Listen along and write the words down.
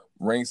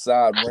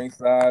Ringside,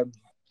 ringside.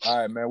 All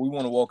right, man. We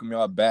want to welcome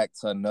y'all back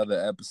to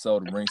another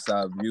episode of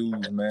Ringside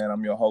Views, man.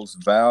 I'm your host,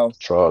 Val.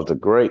 Charles the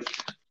Great.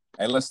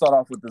 Hey, let's start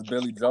off with this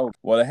Billy Joe.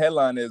 Well, the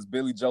headline is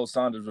Billy Joe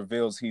Saunders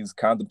reveals he's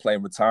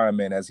contemplating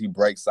retirement as he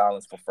breaks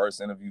silence for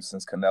first interview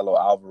since Canelo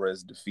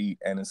Alvarez defeat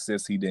and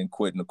insists he didn't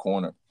quit in the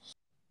corner.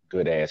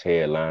 Good ass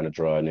headline to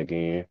draw a nigga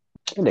in.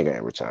 That nigga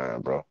ain't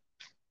retiring, bro.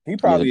 He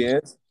probably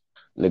is.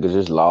 Nigga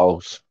just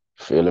lost,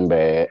 feeling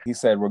bad. He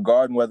said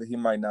regarding whether he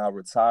might now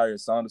retire,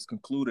 Saunders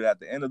concluded, at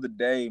the end of the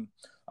day,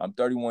 I'm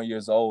 31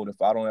 years old.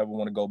 If I don't ever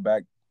want to go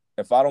back,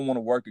 if I don't want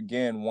to work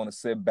again, want to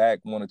sit back,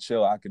 want to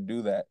chill, I could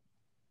do that.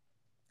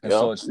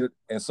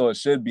 And so it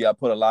should be. I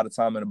put a lot of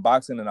time into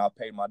boxing and I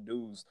paid my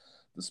dues.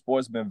 The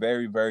sport's been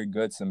very, very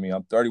good to me.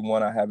 I'm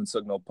 31. I haven't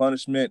took no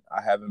punishment.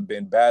 I haven't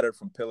been battered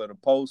from pillar to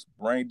post,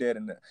 brain dead,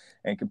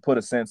 and can put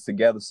a sentence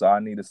together. So I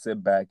need to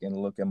sit back and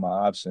look at my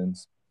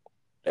options.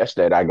 That's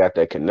that I got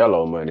that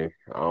Canelo money.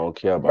 I don't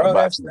care about Bro,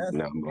 boxing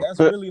that's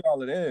really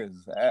all it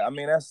is. I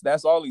mean,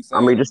 that's all he's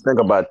saying. I mean, just think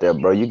about that,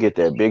 bro. You get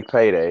that big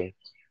payday,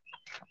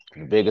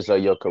 the biggest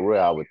of your career,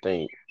 I would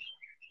think.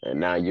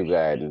 And now you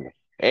got,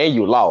 and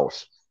you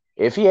lost.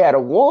 If he had a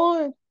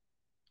won,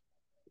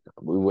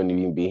 we wouldn't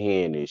even be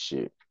hearing this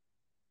shit.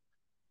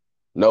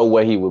 No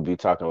way he would be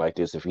talking like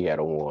this if he had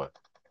a won.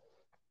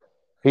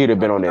 He'd have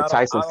been on that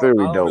Tyson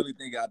Fury dope. Really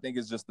think. I think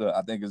it's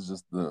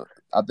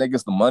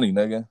the money,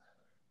 nigga.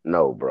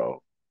 No,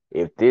 bro.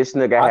 If this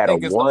nigga had a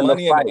it's won the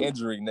money the fight, and the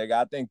injury, nigga.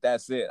 I think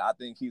that's it. I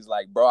think he's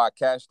like, bro, I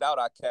cashed out.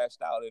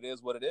 It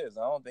is what it is.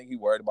 I don't think he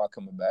worried about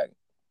coming back.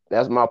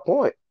 That's my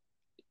point.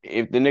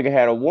 If the nigga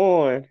had a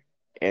won,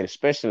 and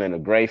especially in a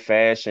great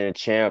fashion,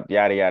 champ,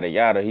 yada, yada,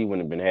 yada, he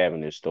wouldn't have been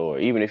having this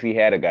story. Even if he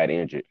had got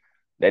injured,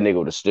 that nigga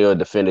would have still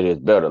defended his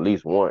belt at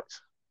least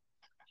once.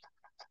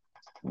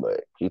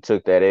 But he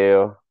took that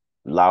L,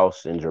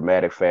 lost in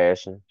dramatic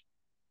fashion,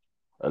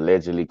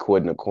 allegedly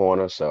quitting the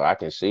corner, so I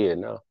can see it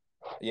now.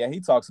 Yeah, he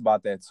talks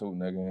about that too,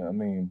 nigga. I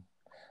mean,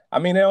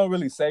 they don't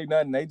really say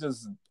nothing. They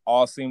just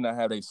all seem to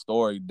have their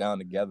story down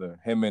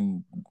together. Him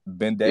and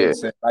Ben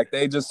Davidson, like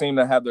they just seem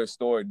to have their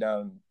story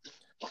down.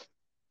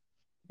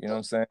 You know what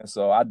I'm saying?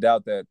 So I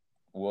doubt that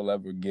we'll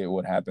ever get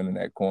what happened in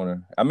that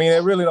corner. I mean,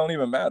 it really don't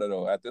even matter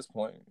though. At this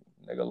point,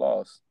 nigga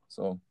lost.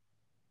 So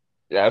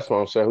yeah, that's what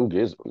I'm saying. Who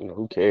gives?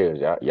 Who cares?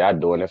 Y'all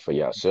doing it for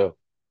yourself.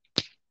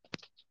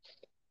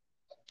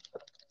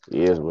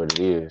 It is what it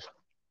is.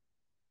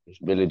 It's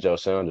Billy Joe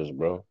Saunders,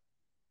 bro.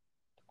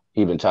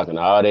 He been talking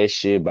all that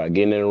shit about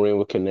getting in the ring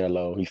with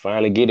Canelo. He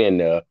finally get in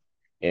there,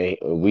 and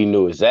we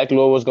knew exactly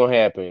what was gonna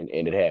happen,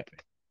 and it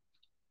happened.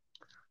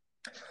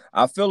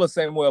 I feel the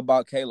same way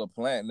about Caleb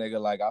Plant, nigga.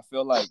 Like I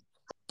feel like,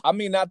 I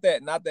mean, not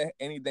that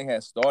anything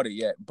has started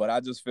yet, but I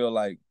just feel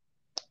like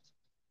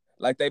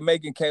they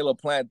making Caleb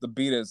Plant to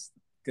beat us.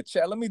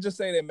 Let me just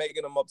say they're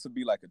making him up to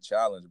be like a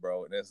challenge,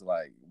 bro. And it's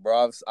like,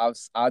 bro,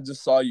 I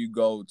just saw you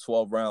go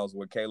 12 rounds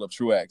with Caleb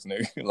Truax,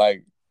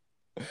 nigga.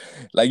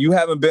 like you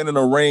haven't been in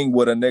a ring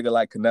with a nigga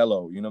like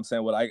Canelo. You know what I'm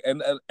saying? With like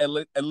an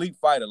elite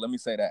fighter. Let me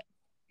say that.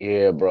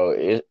 Yeah, bro.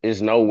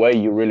 It's no way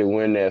you really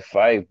win that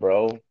fight,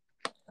 bro.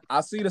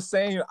 I see the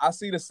same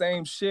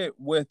shit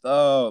with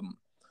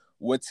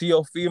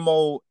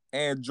Teofimo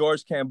and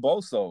George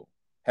Camboso.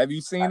 Have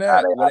you seen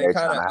that?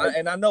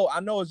 And I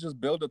know it's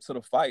just build up to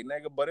the fight,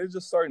 nigga, but it's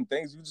just certain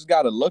things you just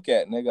gotta look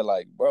at, nigga.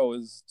 Like, bro,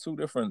 it's two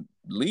different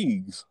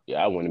leagues.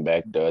 Yeah, I went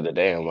back the other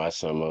day and watched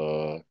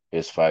some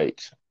his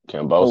fights.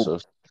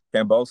 Camboso.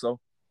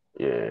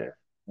 Yeah.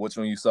 Which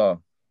one you saw?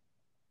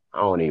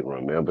 I don't even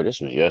remember. This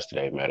was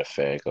yesterday, matter of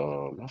fact.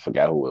 I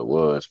forgot who it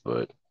was,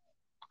 but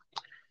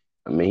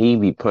I mean he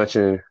be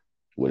punching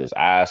with his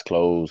eyes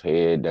closed,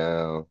 head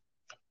down.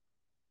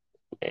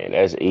 And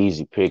that's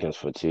easy pickings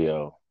for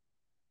T.O.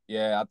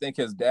 Yeah, I think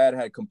his dad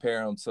had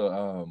compared him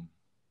to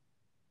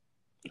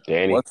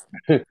Danny. What's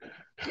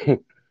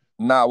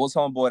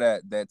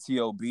homeboy that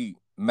T.O. beat?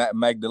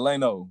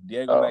 Magdaleno,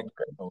 Diego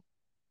Magdaleno. Okay.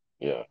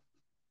 Yeah.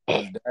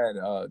 His dad,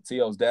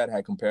 T.O.'s dad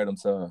had compared him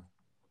to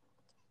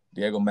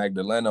Diego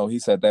Magdaleno. He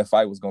said that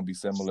fight was gonna be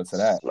similar to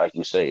that. Like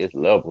you say, it's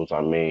levels.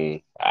 I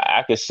mean,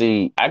 I could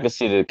see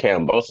the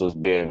Cambosos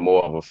being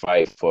more of a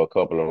fight for a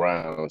couple of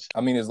rounds.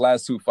 I mean, his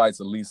last two fights,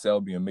 Lee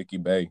Selby and Mickey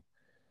Bay.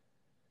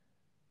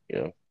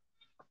 Yeah.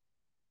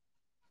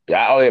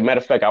 Yeah. Oh, yeah. Matter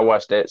of fact, I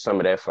watched some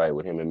of that fight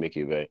with him and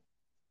Mickey Bay.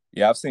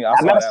 Yeah, I've seen. I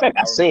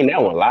seen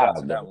that one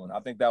live. That one. I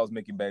think that was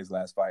Mickey Bay's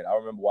last fight. I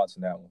remember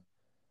watching that one.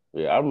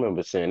 Yeah, I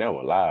remember seeing that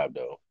one live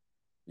though.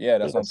 Yeah,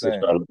 that's what I'm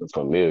saying. Started looking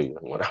familiar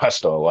when I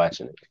started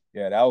watching it.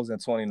 Yeah, that was in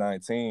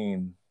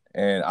 2019,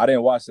 and I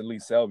didn't watch the Lee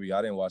Selby.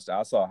 I didn't watch that.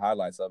 I saw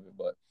highlights of it,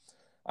 but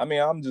I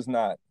mean, I'm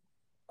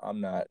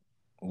not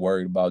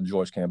worried about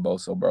George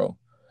Camboso, bro.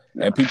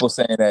 No. And people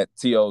saying that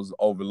T.O.'s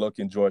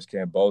overlooking George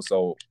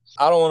Camboso.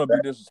 I don't want to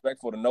be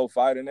disrespectful to no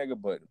fighter,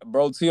 nigga, but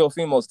bro,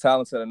 Teofimo's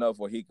talented enough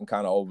where he can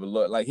kind of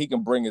overlook. Like, he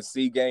can bring his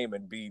C game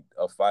and beat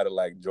a fighter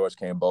like George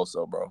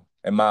Camboso, bro,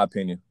 in my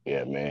opinion.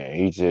 Yeah, man.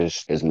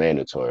 It's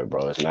mandatory,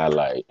 bro. It's not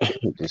like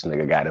this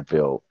nigga got to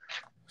build.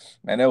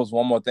 And there was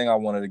one more thing I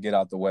wanted to get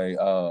out the way.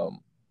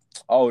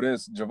 Oh,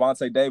 this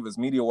Gervonta Davis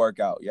media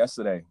workout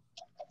yesterday.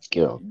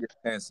 Yeah.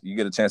 You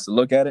get a chance to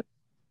look at it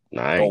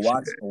Nah, I or ain't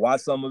seen watch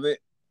some of it.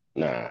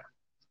 that. Nah.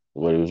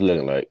 What it was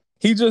looking like.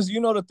 He just,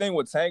 the thing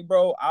with Tank,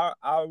 bro.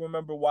 I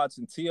remember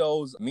watching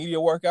T.O.'s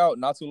media workout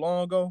not too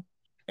long ago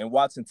and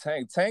watching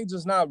Tank. Tank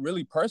just not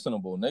really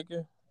personable,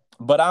 nigga.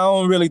 But I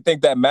don't really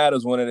think that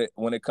matters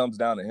when it comes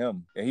down to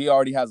him. He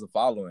already has a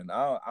following.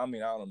 I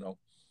don't know.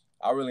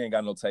 I really ain't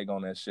got no take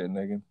on that shit,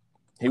 nigga.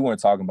 He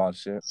wasn't talking about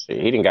shit. Shit,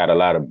 he didn't got a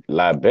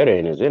lot better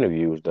in his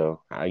interviews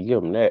though. I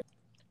give him that.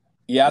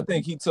 Yeah, I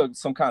think he took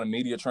some kind of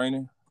media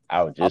training.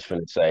 I was just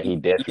finna say he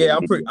Yeah,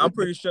 definitely did. I'm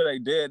pretty sure they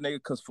did, nigga,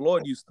 because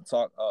Floyd used to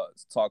talk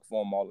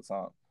for him all the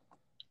time.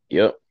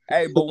 Yep.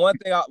 Hey, but one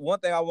thing I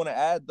want to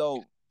add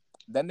though,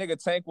 that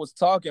nigga Tank was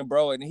talking,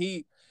 bro, and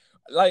he,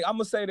 like, I'm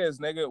gonna say this,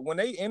 nigga, when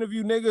they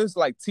interview niggas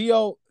like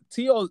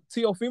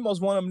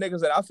Teofimo's one of them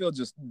niggas that I feel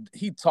just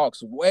he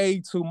talks way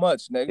too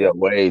much, nigga. Yeah,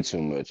 way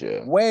too much,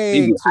 yeah.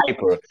 Way too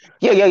hyper.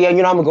 Yeah. I'm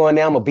gonna go in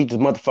there, I'm gonna beat this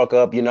motherfucker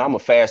up. I'm a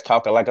fast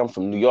talker like I'm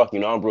from New York,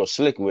 I'm real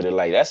slick with it.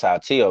 Like that's how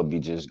T.O. be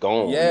just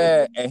going.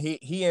 Yeah, and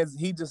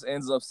he just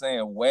ends up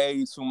saying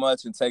way too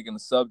much and taking the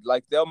subject.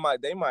 Like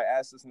they might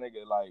ask this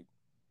nigga like,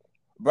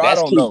 bro, I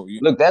don't know.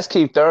 Look, that's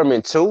Keith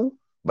Thurman too,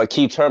 but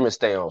Keith Thurman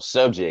stay on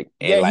subject.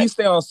 And yeah, he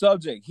stay on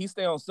subject.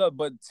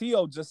 But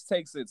T.O. just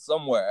takes it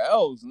somewhere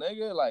else,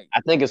 nigga. Like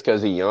I think it's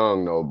because he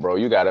young though, bro.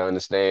 You gotta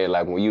understand,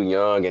 like when you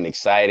young and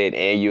excited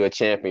and you a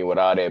champion with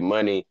all that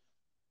money,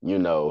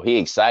 he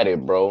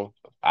excited, bro.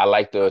 I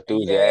like the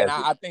enthusiasm. Yeah,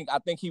 and I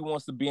think he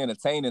wants to be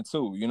entertaining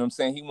too. You know what I'm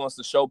saying? He wants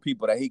to show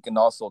people that he can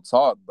also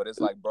talk, but it's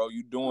like, bro,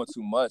 you doing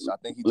too much. I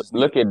think he just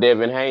look at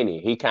Devin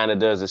Haney. He kind of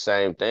does the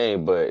same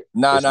thing, but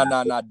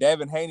nah.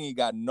 Devin Haney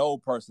got no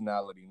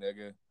personality,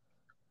 nigga.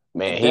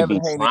 Man, he be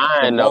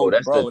trying though.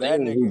 That's the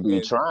thing. He be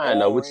trying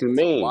though. What you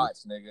mean? Watch,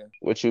 nigga.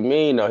 What you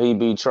mean? though? He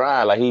be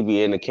trying. Like he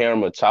be in the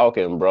camera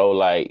talking, bro.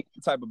 Like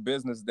the type of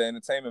business, the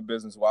entertainment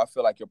business, where I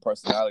feel like your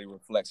personality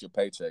reflects your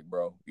paycheck,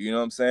 bro. You know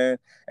what I'm saying?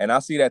 And I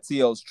see that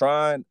T.O.'s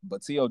trying,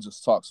 but T.O.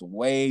 just talks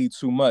way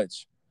too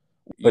much.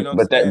 That's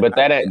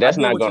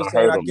not gonna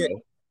hurt him,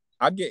 bro.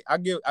 I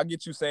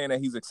get you saying that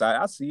he's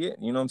excited. I see it.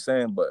 You know what I'm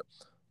saying? But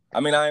I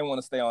mean, I ain't want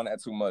to stay on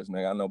that too much,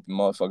 nigga. I know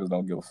motherfuckers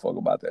don't give a fuck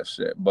about that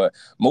shit. But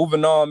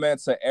moving on, man,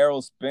 to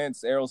Errol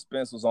Spence. Errol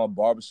Spence was on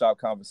Barbershop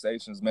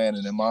Conversations, man.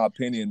 And in my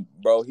opinion,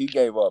 bro, he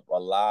gave up a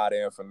lot of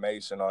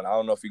information on. I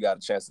don't know if you got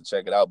a chance to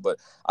check it out, but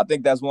I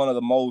think that's one of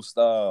the most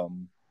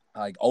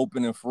like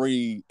open and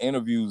free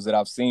interviews that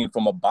I've seen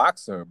from a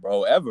boxer,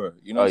 bro, ever.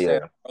 You know what I'm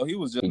saying? Bro, he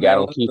was just got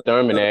on Keith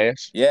Thurman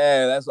ass.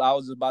 Yeah, I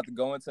was just about to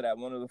go into that.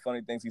 One of the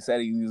funny things he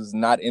said, he was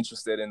not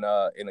interested in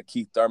a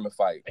Keith Thurman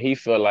fight. He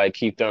felt like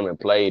Keith Thurman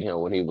played him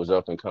when he was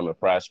up and coming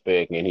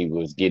prospect and he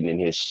was getting in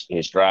his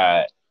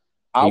stride.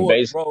 I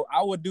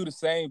would do the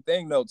same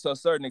thing though, to a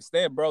certain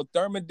extent, bro.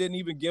 Thurman didn't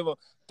even give him.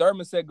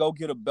 Thurman said, "Go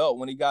get a belt."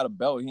 When he got a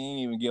belt, he didn't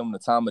even give him the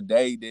time of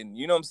day. Didn't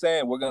you know what I'm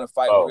saying? We're gonna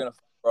fight. We're gonna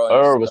fight,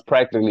 bro. Was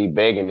practically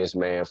begging this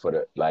man for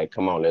the like,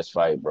 come on, let's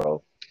fight,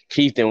 bro.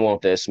 Keith didn't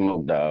want that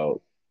smoke,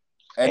 dog.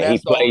 And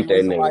that's he played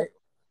that nigga.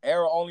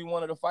 Errol only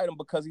wanted to fight him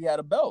because he had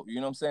a belt. You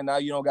know what I'm saying? Now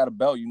you don't got a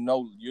belt. You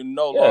no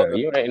longer.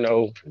 You ain't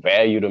no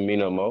value to me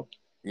no more.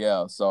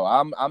 Yeah, so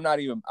I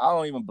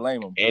don't even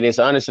blame him. And it's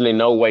honestly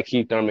no way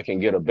Keith Thurman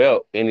can get a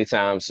belt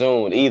anytime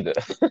soon either.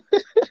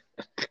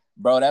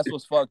 Bro, that's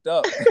what's fucked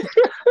up.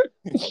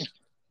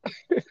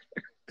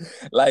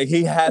 Like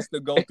he has to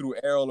go through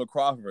Errol or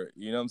Crawford.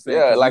 You know what I'm saying?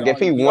 Yeah, like if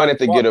he wanted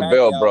to get a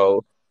belt,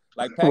 bro.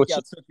 Like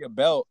Pacquiao took your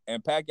belt,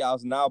 and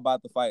Pacquiao's now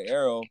about to fight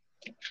Errol.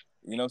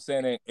 You know what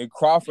I'm saying? And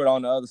Crawford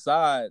on the other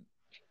side.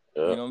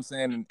 Yeah. You know what I'm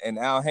saying? And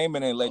Al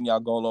Heyman ain't letting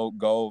y'all go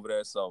over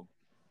there. So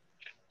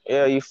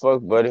yeah, you fuck,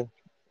 buddy.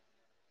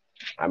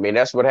 I mean,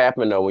 that's what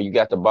happened though when you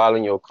got the ball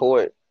in your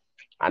court.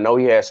 I know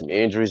he had some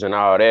injuries and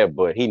all that,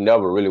 but he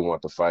never really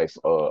wanted to fight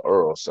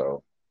Earl,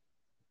 so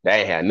that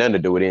ain't had nothing to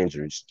do with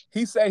injuries.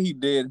 He said he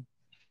did.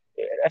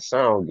 Yeah, that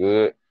sounds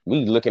good.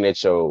 We looking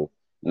at your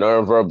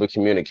nonverbal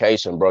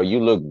communication, bro. You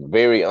look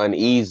very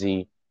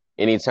uneasy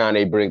anytime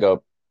they bring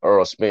up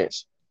Errol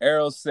Spence.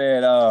 Errol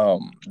said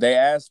they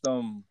asked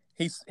him.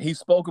 He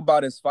spoke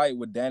about his fight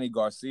with Danny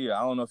Garcia.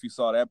 I don't know if you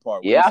saw that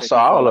part. Yeah, I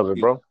saw all of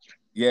it, bro.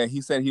 Yeah,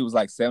 he said he was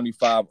like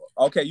 75.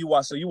 Okay, you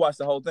watched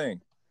the whole thing.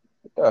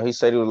 Yeah, he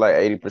said he was like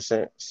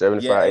 80%,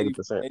 75,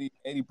 80%.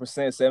 80%,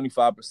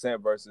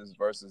 75%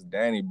 versus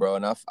Danny, bro.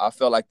 And I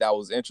felt like that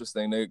was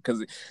interesting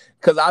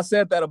because I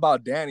said that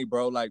about Danny,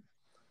 bro. Like,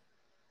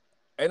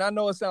 and I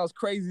know it sounds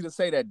crazy to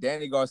say that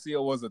Danny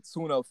Garcia was a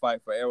tune-up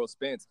fight for Errol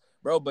Spence,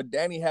 bro, but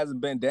Danny hasn't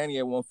been Danny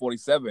at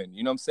 147.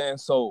 You know what I'm saying?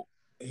 So,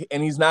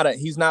 and he's not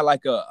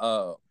like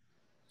a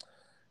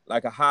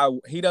high.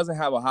 He doesn't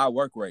have a high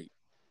work rate.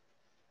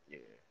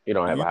 You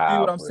don't have a high. You see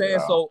what I'm saying?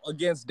 So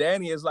against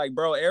Danny, it's like,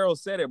 bro, Errol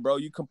said it, bro.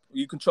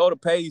 You control the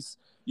pace.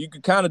 You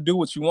can kind of do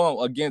what you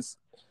want against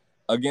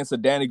a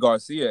Danny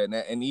Garcia,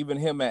 and even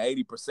him at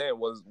 80%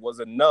 was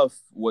enough.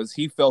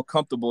 He felt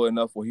comfortable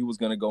enough where he was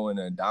gonna go in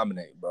there and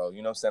dominate, bro. You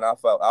know what I'm saying? I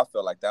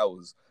felt like that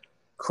was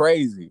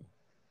crazy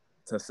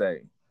to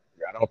say.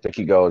 I don't think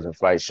he goes and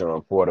fights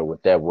Sean Porter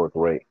with that work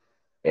rate.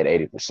 at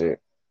 80%.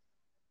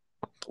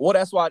 Well,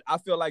 that's why I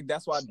feel like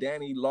that's why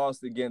Danny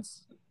lost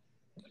against.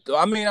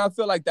 I mean, I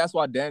feel like that's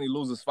why Danny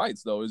loses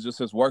fights, though. It's just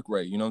his work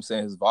rate. You know what I'm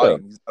saying? His Yeah.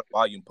 volume. He's not a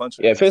volume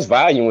puncher. Yeah, if his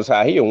volume was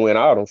high, he'd win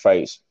all them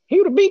fights. He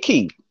would have beat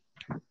Keith.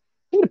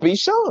 He would have beat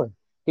Sean.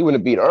 He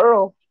wouldn't have beat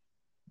Earl.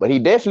 But he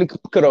definitely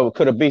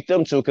could have beat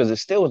them two because it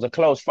still was a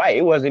close fight.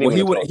 It wasn't Well, even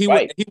he a would close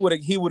fight.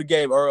 he would have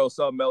gave Earl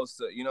something else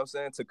to, you know what I'm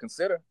saying, to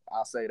consider.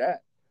 I'll say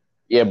that.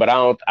 Yeah, but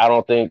I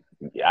don't think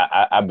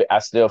I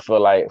still feel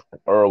like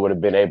Earl would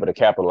have been able to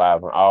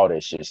capitalize on all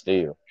that shit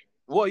still.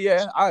 Well,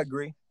 yeah, I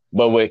agree.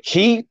 But with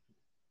Keith,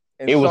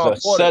 And it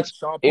was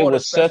Sean Porter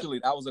especially,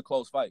 that was a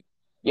close fight.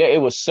 Yeah, it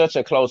was such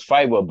a close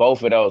fight with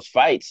both of those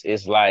fights.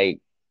 It's like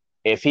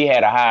if he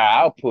had a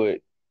higher output,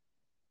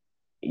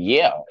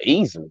 yeah,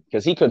 easily.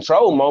 Because he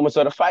controlled moments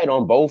of the fight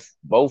on both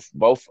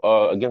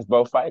against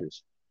both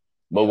fighters.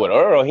 But with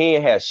Earl, he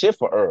ain't had shit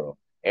for Earl.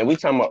 And we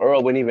talking about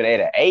Earl wasn't even at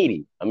an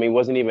 80. I mean,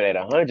 wasn't even at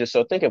 100.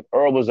 So think if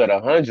Earl was at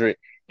 100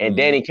 and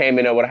Danny came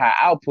in there with a high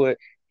output,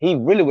 he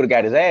really would have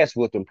got his ass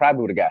whooped and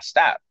probably would have got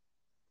stopped.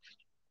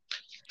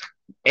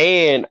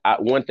 And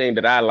one thing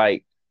that I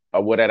like,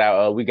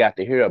 we got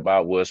to hear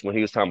about was when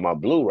he was talking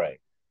about Blu-ray.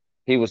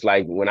 He was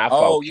like, when I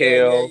fought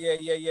Kel.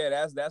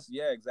 Yeah. That's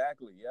yeah,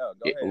 exactly. Yeah,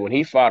 go ahead. When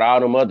he fought all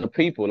them other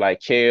people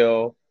like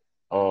Kel,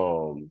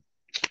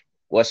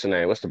 what's the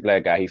name? What's the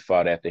black guy he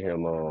fought after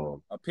him?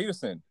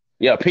 Peterson.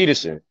 Yeah,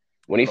 Peterson.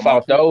 When he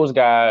fought those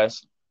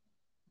guys,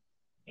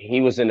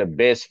 he was in the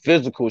best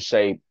physical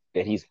shape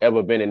that he's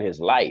ever been in his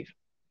life.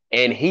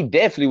 And he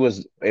definitely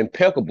was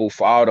impeccable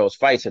for all those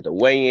fights at the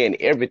weigh-in,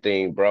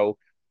 everything, bro.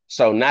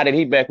 So now that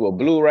he back with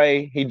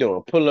Blu-ray, he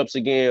doing pull-ups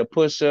again,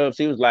 push-ups.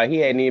 He was like, he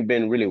hadn't even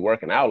been really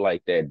working out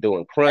like that,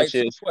 doing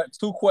crunches. Hey,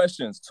 two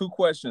questions.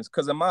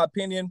 Because in my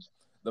opinion,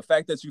 the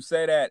fact that you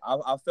say that,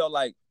 I felt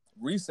like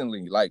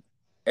recently, like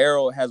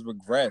Errol has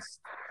regressed.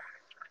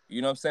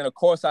 You know what I'm saying? Of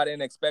course, I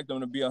didn't expect him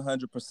to be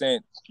 100%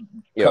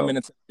 coming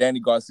into the Danny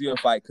Garcia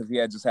fight because he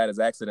had just had his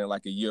accident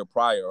like a year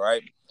prior,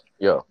 right?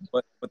 Yeah.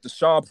 But the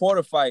Sean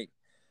Porter fight,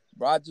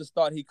 bro, I just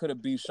thought he could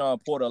have beat Sean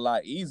Porter a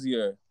lot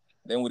easier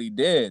than what he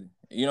did.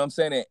 You know what I'm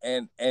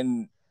saying?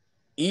 And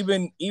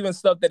even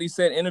stuff that he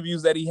said,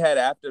 interviews that he had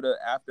after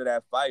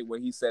that fight, where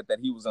he said that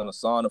he was in a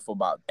sauna for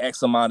about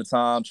X amount of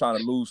time trying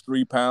to lose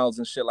 3 pounds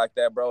and shit like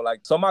that, bro.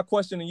 Like, so my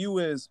question to you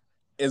is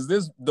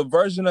this the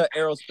version of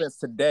Errol Spence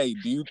today?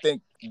 Do you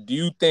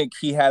think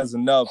he has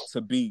enough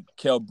to beat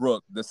Kell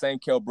Brook, the same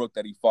Kell Brook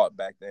that he fought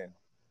back then?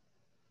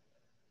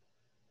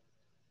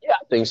 Yeah,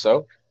 I think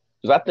so.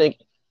 Because I think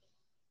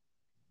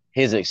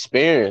his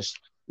experience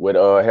would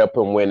help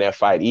him win that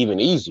fight even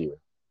easier.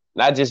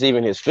 Not just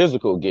even his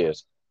physical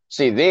gifts.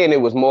 See, then it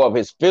was more of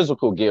his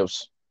physical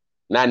gifts,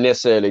 not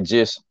necessarily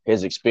just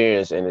his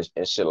experience and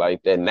shit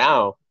like that.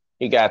 Now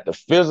he got the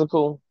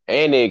physical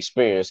and the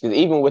experience. Because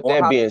even with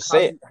that being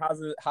said,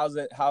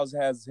 how's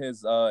has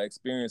his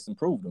experience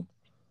improved him?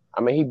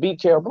 I mean, he beat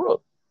Kell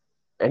Brook,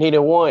 and he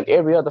done won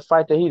every other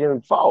fight that he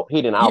didn't fought.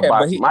 He didn't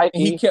outbox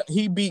Mikey.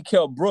 He beat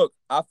Kell Brook.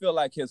 I feel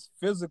like his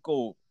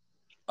physical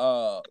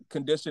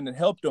conditioning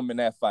helped him in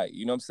that fight.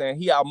 You know what I'm saying?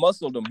 He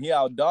out-muscled him. He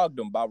out-dogged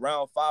him. By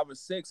round 5 or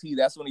 6,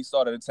 that's when he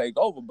started to take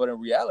over. But in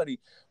reality,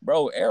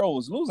 bro, Errol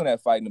was losing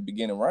that fight in the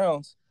beginning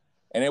rounds.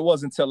 And it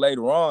wasn't until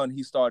later on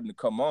he started to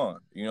come on.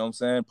 You know what I'm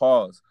saying?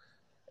 Pause.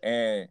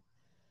 And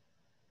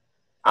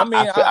I mean,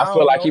 I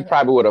feel like he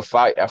probably would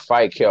have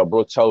fight Kell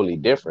Brook totally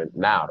different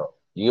now, though.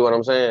 You know what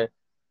I'm saying?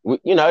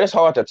 It's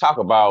hard to talk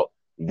about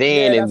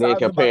then and then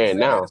comparing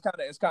now.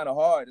 It's kind of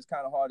hard. It's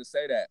kind of hard to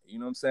say that. You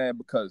know what I'm saying?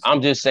 Because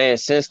I'm just saying,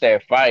 since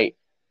that fight,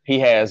 he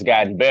has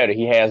gotten better.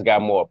 He has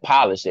got more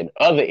polish in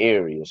other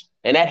areas,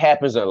 and that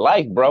happens in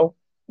life, bro.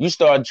 You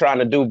start trying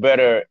to do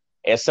better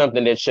at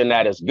something that you're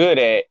not as good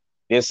at,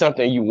 then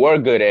something you were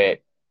good at,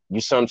 you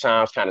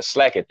sometimes kind of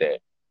slack at that.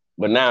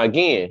 But now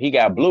again, he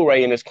got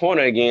Blu-ray in his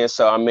corner again,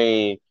 so I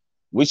mean,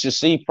 we should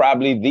see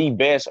probably the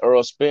best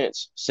Errol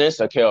Spence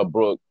since a Kell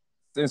Brook.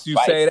 Since you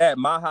say that,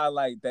 my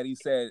highlight that he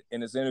said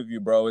in his interview,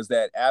 bro, is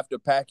that after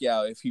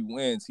Pacquiao, if he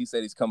wins, he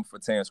said he's coming for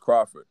Terrence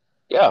Crawford.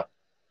 Yeah.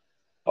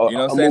 You know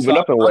what I'm saying? Moving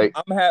up in weight.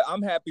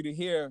 I'm happy to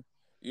hear,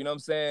 you know what I'm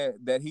saying,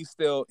 that he's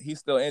still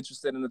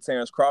interested in the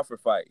Terrence Crawford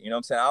fight. You know what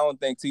I'm saying? I don't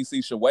think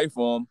TC should wait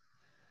for him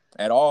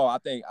at all. I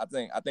think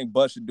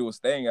Bud should do his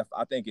thing.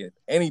 I think if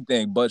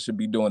anything, Bud should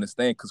be doing his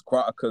thing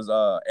because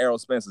Errol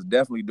Spence is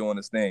definitely doing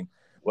his thing.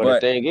 Well, the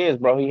thing is,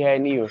 bro, he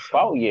hadn't even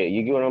fought yet.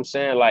 You get what I'm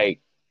saying?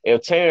 Like,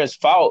 if Terrence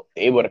fought,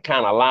 it would have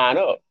kind of lined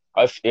up.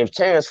 If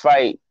Terrence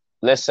fight,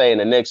 let's say in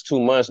the next 2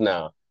 months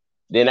now,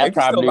 then that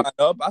probably still line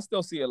up. I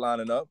still see it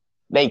lining up.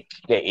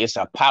 It's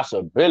a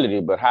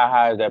possibility, but how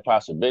high is that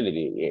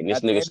possibility? And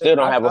this nigga still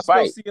don't have a fight.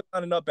 I still see it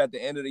lining up at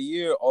the end of the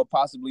year or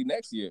possibly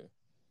next year.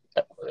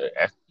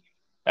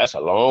 That's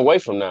a long way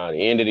from now. The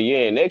end of the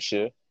year and next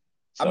year.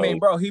 So, I mean,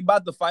 bro, he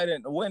about to fight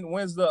in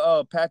when's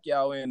the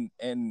Pacquiao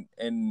and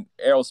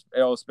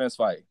Errol Spence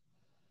fight?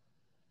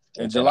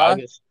 In July?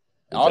 August?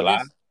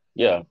 July?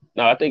 Yeah.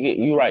 No, I think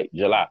you're right.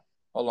 July.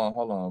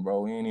 Hold on,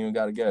 bro. We ain't even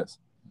got to guess.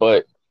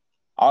 But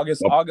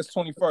August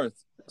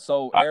 21st.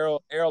 So I-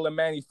 Errol and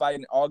Manny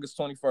fighting August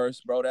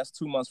 21st, bro. That's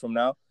 2 months from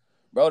now,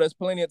 bro. There's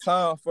plenty of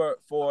time for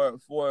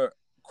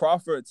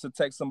Crawford to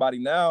take somebody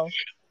now.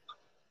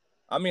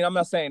 I mean, I'm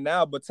not saying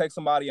now, but take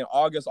somebody in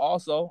August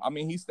also. I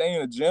mean, he's staying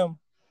in the gym.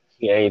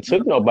 he ain't You know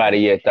took what I'm nobody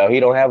saying? yet though. He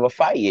don't have a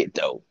fight yet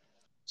though.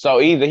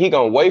 So either he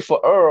gonna wait for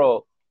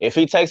Earl. If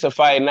he takes a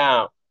fight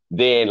now,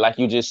 then like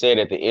you just said,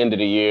 at the end of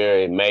the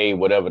year in May,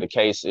 whatever the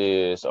case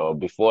is, or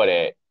before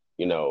that,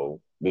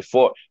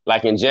 before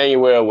like in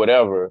January or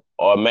whatever,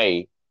 or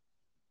May,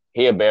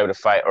 he'll be able to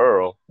fight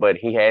Earl, but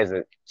he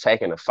hasn't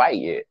taken a fight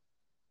yet.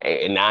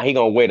 And now he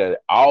gonna wait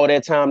all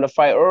that time to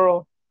fight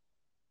Earl?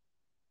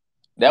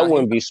 That Nah,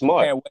 wouldn't be he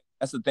smart. can't wait.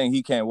 That's the thing.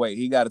 He can't wait.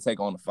 He got to take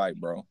on the fight,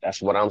 bro.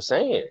 That's what I'm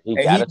saying. He And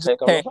he gotta just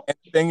take on the can't. fight. And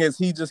the thing is,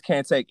 he just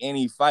can't take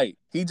any fight.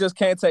 He just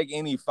can't take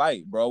any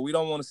fight, bro. We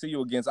don't want to see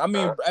you against. I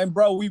mean, and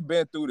bro, we've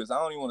been through this. I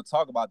don't even want to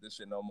talk about this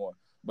shit no more.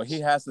 But he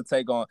has to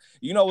take on.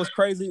 You know what's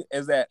crazy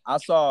is that I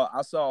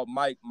saw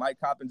Mike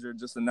Coppinger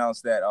just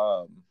announced that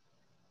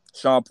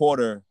Sean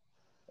Porter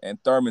and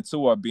Thurman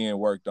 2 are being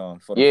worked on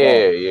for the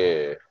Yeah, fall.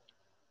 yeah.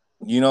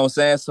 You know what I'm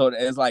saying? So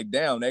it's like,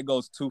 damn, there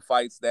goes two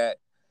fights that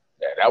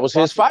That was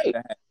his fight.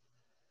 I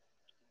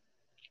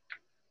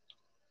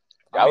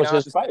That mean,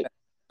 was his fight.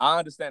 I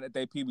understand that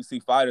they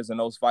PBC fighters and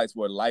those fights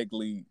were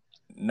likely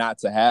not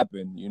to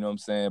happen. You know what I'm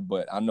saying?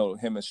 But I know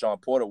him and Sean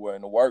Porter were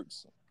in the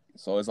works.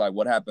 So it's like,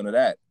 what happened to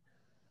that?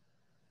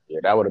 Yeah,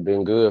 that would have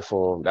been good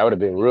for him. That would have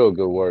been real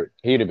good work.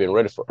 He'd have been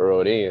ready for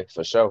Earl then,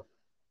 for sure.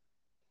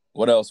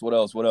 What else,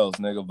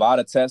 nigga?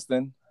 VADA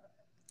testing.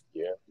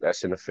 Yeah,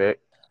 that's in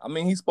effect. I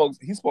mean, he spoke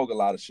a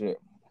lot of shit.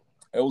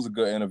 It was a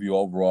good interview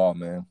overall,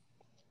 man.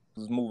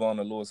 Let's move on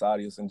to Luis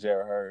Arias and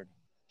Jarrett Hurd.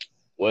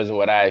 Wasn't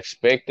what I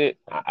expected.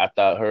 I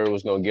thought Hurd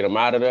was gonna get him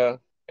out of there.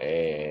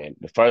 And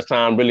the first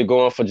time really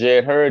going for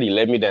Jarrett Hurd, he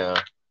let me down.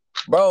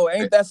 Bro,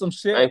 ain't that some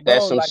shit, Ain't that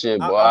bro? some Like, shit,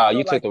 boy? I You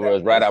feel took like the that.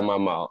 words right out of my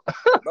mouth.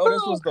 Bro,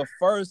 this was the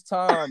first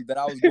time that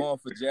I was going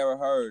for Jarrett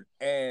Hurd,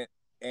 and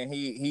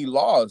he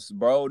lost,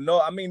 bro. No,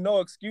 I mean no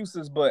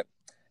excuses, but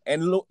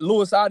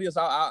Luis Arias,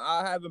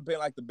 I haven't been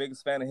like the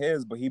biggest fan of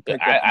his, but he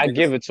picked up the I biggest.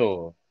 give it to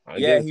him.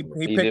 Yeah, he He did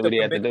picked what up he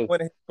the had to biggest do.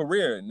 win in his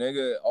career,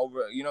 nigga.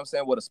 Over, you know what I'm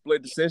saying, with a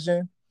split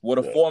decision, with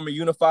a Yeah. former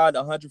unified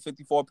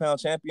 154-pound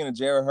champion and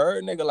Jarrett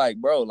Hurd, nigga. Like,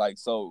 bro, like,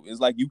 so it's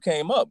like you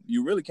came up,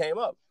 you really came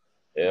up.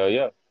 Hell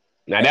yeah.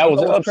 Now And that you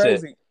was know an what's upset.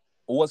 crazy?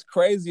 What's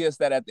crazy is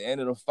that at the end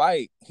of the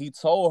fight, he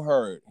told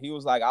her, he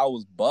was like, I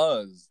was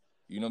buzzed.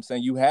 You know what I'm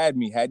saying? You had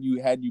me. Had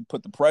you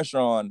put the pressure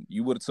on,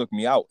 you would have took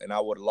me out and I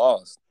would have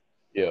lost.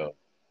 Yeah.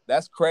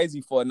 That's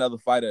crazy for another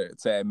fighter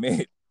to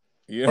admit.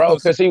 You know what Bro, I'm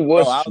saying? because he Bro,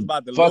 was I was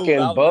about to lose. I fucking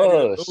was ready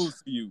to buzzed.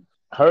 lose to you.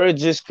 Hurd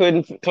just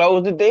couldn't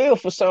close the deal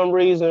for some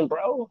reason,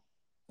 bro.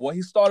 Well,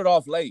 he started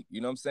off late.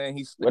 You know what I'm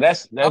saying? Well,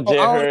 that's I Jarrett don't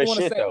even Hurd want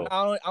to shit say. though.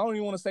 I don't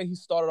even want to say he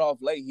started off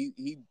late.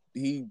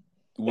 He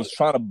was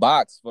trying to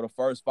box for the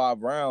first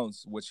 5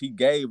 rounds, which he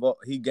gave up.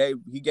 He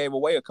gave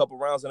away a couple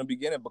rounds in the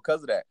beginning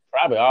because of that.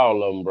 Probably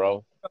all of them,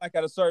 bro. Like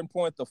at a certain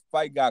point, the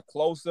fight got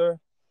closer,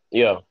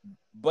 Yeah.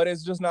 but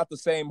it's just not the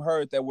same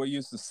Hurt that we're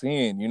used to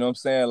seeing. You know what I'm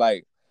saying?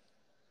 Like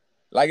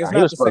it's He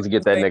not was the supposed to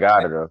get that same. nigga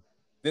out of there.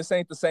 This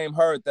ain't the same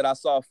Hurt that I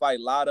saw fight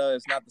Lada.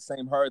 It's not the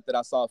same Hurt that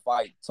I saw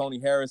fight Tony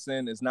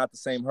Harrison. It's not the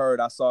same Hurt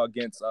I saw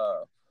against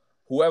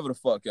whoever the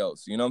fuck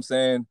else. You know what I'm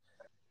saying?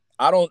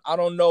 I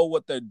don't know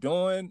what they're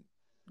doing,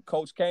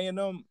 Coach K and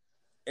them.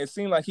 It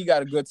seemed like he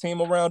got a good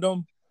team around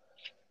him,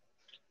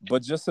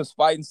 but just his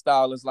fighting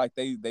style is like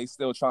they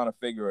still trying to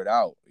figure it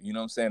out. You know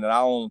what I'm saying? And I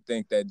don't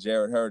think that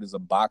Jarrett Hurd is a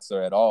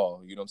boxer at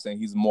all. You know what I'm saying?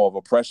 He's more of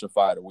a pressure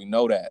fighter. We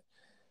know that.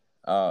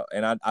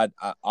 And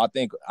I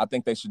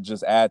think they should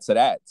just add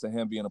to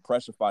him being a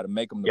pressure fighter,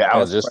 make him the Yeah, I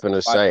was best just pressure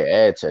gonna fighter say,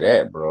 add to they can,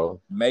 that,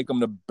 bro. make him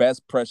the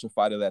best pressure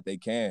fighter that they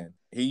can.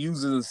 He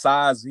uses his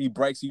size, he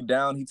breaks you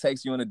down, he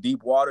takes you into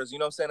deep waters. You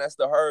know what I'm saying? That's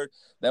the Hurd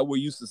that we're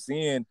used to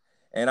seeing.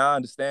 And I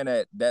understand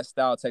that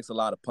style takes a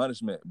lot of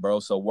punishment, bro.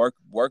 So work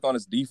on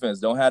his defense.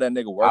 Don't have that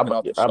nigga working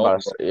off the I shoulder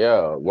about to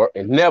roll. say,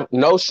 yeah. Never,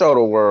 no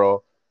shoulder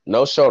roll,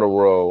 no shoulder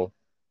roll.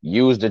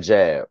 Use the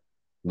jab.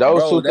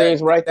 Those Bro, two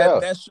things right there.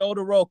 that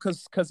shoulder roll,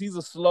 cause he's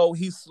slow.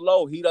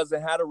 He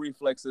doesn't have the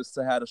reflexes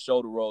to have a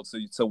shoulder roll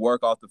to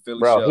work off the Philly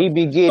Bro, shell. he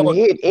be getting So,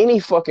 hit any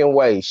fucking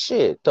way.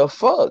 Shit, the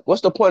fuck?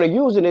 What's the point of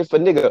using it for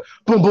nigga?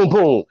 Boom, boom,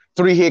 boom.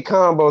 3-hit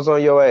combos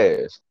on your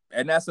ass.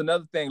 and that's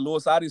another thing.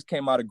 Luis Arias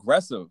came out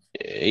aggressive.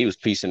 Yeah, he was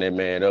piecing that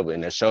man up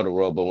in that shoulder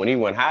roll, but when he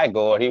went high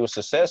guard, he was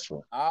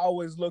successful. I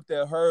always looked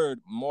at Hurd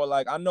more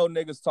like, I know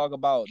niggas talk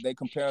about they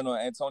comparing on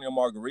Antonio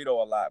Margarito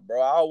a lot,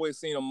 bro. I always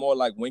seen him more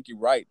like Winky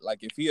Wright. Like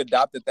if he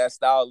adopted that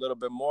style a little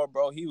bit more,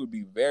 bro, he would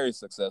be very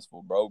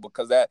successful, bro.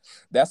 Because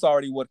that's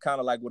already what kind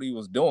of like what he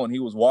was doing. He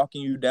was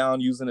walking you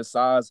down using his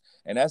size,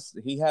 and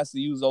he has to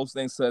use those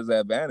things to his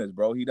advantage,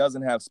 bro. He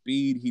doesn't have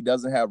speed, he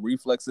doesn't have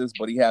reflexes,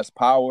 but he has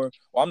power.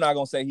 Well, I'm not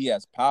gonna say he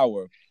has power.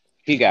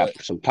 He got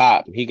But some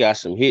pop. He got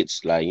some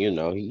hits. Like, he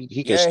can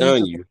yeah,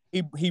 stun you.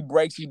 he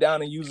breaks you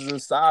down and uses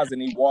his size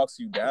and he walks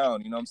you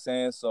down. You know what I'm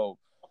saying? So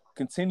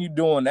continue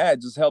doing that.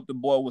 Just help the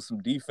boy with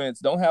some defense.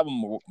 Don't have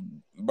him,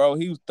 bro.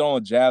 He was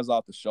throwing jabs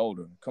off the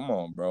shoulder. Come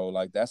on, bro.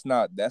 Like that's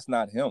not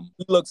him.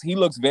 He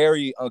looks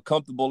very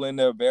uncomfortable in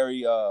there. Very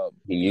He yeah.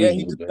 He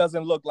usually just does.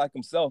 doesn't look like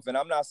himself. And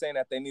I'm not saying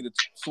that they need to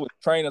switch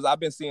trainers. I've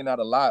been seeing that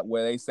a lot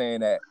where they saying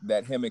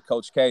that him and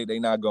Coach K, they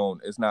not going.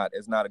 It's not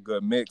a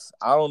good mix.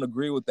 I don't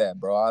agree with that,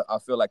 bro. I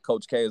feel like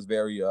Coach K is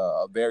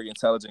a very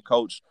intelligent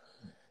coach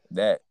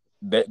that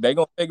they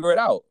gonna figure it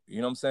out.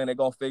 You know what I'm saying? They're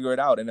gonna figure it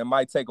out, and it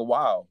might take a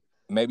while,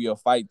 maybe a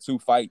fight, 2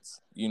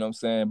 fights. You know what I'm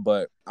saying?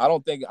 But I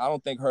don't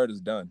think Hurt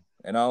is done,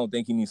 and I don't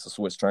think he needs to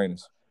switch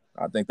trainers.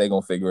 I think they're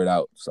gonna figure it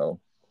out. So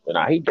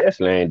Nah, he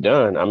definitely ain't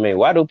done. I mean,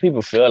 why do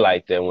people feel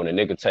like that when a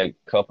nigga take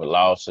a couple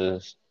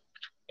losses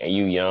and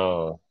you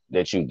young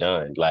that you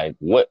done? Like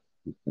what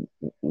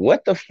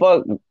the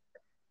fuck?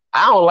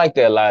 I don't like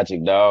that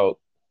logic, dog.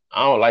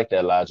 I don't like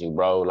that logic,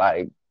 bro.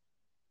 Like,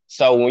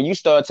 so when you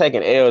start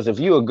taking L's, if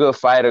you a good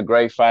fighter,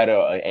 great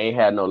fighter, ain't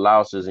had no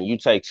losses, and you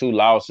take 2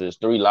 losses,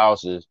 3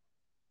 losses,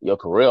 your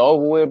career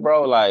over with,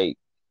 bro. Like,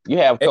 you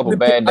have a couple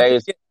bad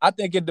days. I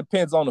think it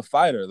depends on the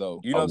fighter, though.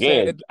 You know what I'm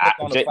saying? Again, It depends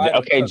on the fighter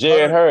okay, because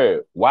Jared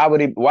Hurd. Why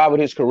would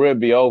his career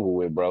be over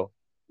with, bro?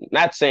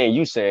 Not saying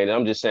you saying it,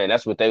 I'm just saying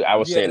that's what I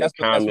was yeah, saying in the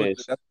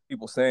comments. that's what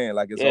people saying.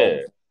 Like it's over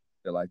Yeah.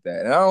 like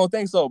that. And I don't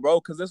think so,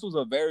 bro, because this was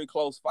a very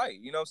close fight.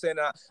 You know what I'm saying?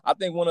 I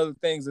think one of the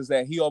things is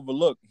that he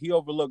overlooked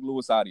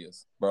Luis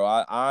Arias, bro.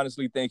 I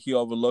honestly think he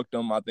overlooked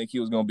him. I think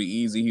he was going to be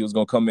easy. He was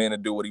going to come in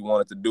and do what he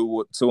wanted to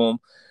do to him.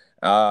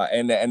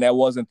 And that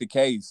wasn't the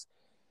case.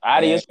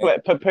 Arias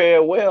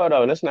prepared well,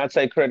 though. Let's not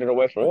take credit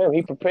away from him.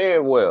 He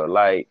prepared well.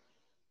 Like,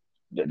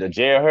 the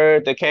Jared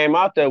Hurd that came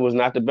out there was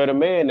not the better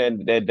man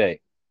that day.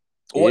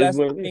 Well,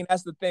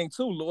 that's the thing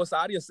too. Luis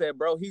Arias said,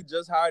 bro, he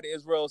just hired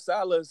Ismael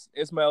Salas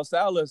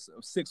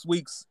 6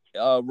 weeks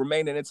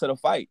remaining into the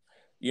fight.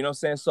 You know what I'm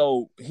saying?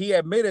 So he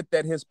admitted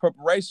that his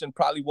preparation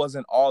probably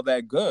wasn't all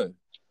that good.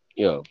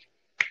 Yeah.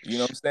 You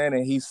know what I'm saying?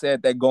 And he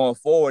said that going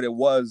forward, it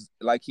was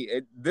like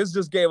this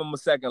just gave him a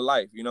second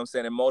life. You know what I'm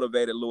saying? It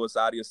motivated Luis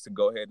Arias to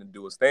go ahead and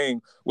do his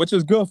thing, which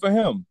is good for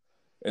him.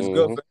 It's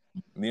good for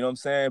him. You know what I'm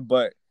saying?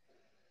 But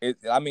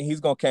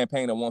he's gonna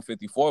campaign at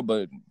 154,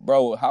 but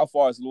bro, how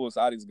far is Luis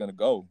Arias gonna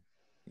go?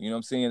 You know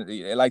what I'm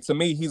saying? Like to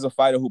me, he's a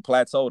fighter who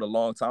plateaued a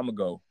long time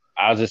ago.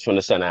 I was just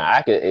gonna say now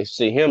I could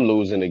see him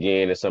losing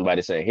again and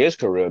somebody saying his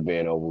career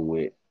being over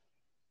with.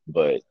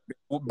 But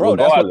bro,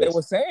 that's what they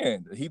were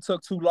saying. He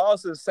took 2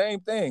 losses, same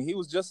thing. He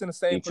was just in the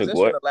same position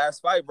the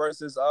last fight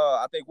versus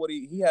I think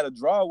he had a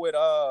draw with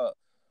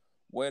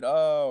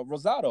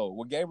Rosado,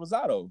 with Gabe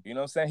Rosado. You know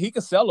what I'm saying? He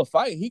could sell a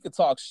fight. He could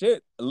talk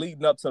shit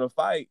leading up to the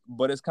fight,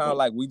 but it's kind of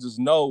like we just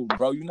know,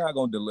 bro, you're not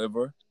going to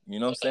deliver. You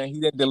know what I'm saying?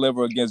 He didn't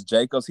deliver against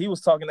Jacobs. He was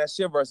talking that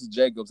shit versus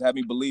Jacobs, had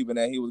me believing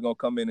that he was going to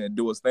come in and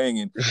do his thing,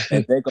 and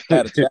Jacobs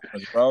had a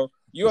challenge, bro.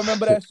 You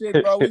remember that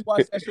shit, bro? We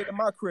watched that shit in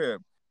my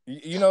crib.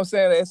 You know what I'm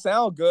saying? It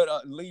sounds good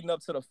leading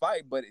up to the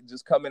fight, but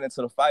just coming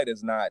into the fight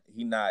is not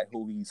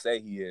who he say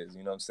he is.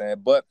 You know what I'm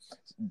saying? But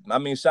I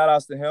mean, shout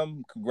outs to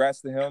him.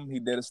 Congrats to him. He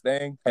did his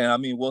thing. And I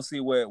mean, we'll see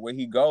where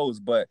he goes.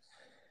 But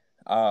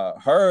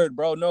Hurd,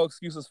 bro, no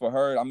excuses for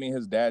Hurd. I mean,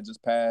 his dad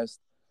just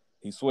passed.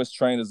 He switched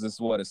trainers. This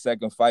is his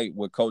second fight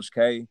with Coach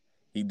K.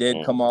 He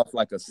did come off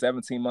like a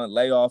 17-month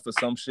layoff or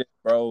some shit,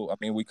 bro. I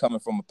mean, we coming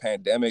from a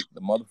pandemic.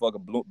 The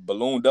motherfucker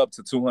ballooned up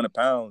to 200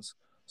 pounds.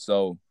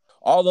 So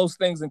all those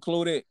things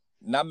included,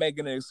 not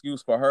making an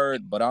excuse for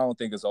Hurd, but I don't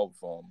think it's over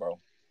for him, bro.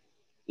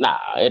 Nah,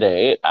 it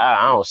ain't.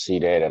 I don't see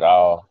that at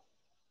all.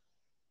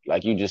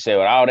 Like you just said,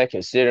 with all that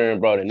considering,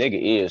 bro, the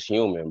nigga is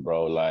human,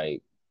 bro.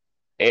 Like,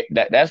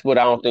 that's what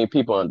I don't think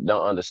people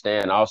don't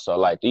understand also.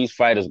 Like, these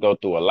fighters go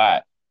through a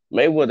lot.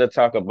 Mayweather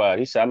talk about,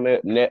 he said, I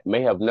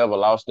may have never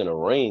lost in a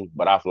ring,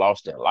 but I've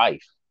lost in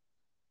life.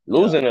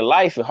 Losing in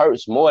life, it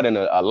hurts more than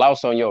a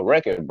loss on your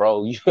record,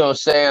 bro. You know what I'm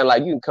saying?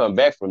 Like, you can come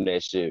back from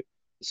that shit.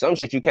 Some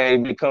shit you can't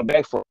even come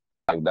back from,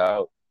 like,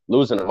 dog.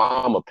 Losing a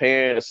mom, a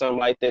parent, or something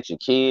like that, your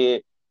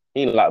kid.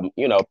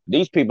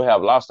 These people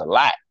have lost a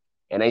lot,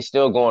 and they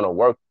still going to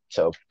work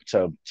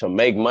to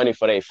make money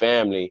for their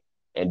family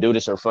and do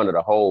this in front of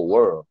the whole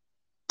world.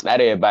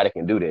 Not everybody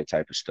can do that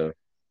type of stuff.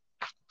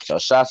 So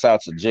shouts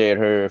out to Jared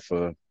Hurd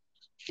for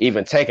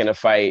even taking a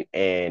fight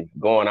and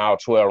going all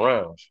 12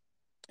 rounds.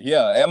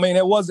 Yeah, I mean,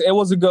 it was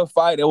a good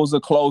fight. It was a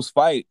close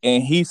fight.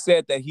 And he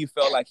said that he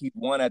felt like he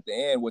won at the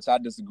end, which I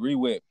disagree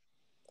with.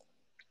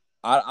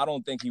 I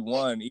don't think he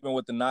won. Even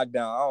with the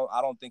knockdown,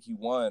 I don't think he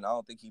won. I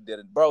don't think he did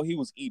it. Bro, he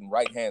was eating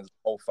right hands the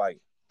whole fight.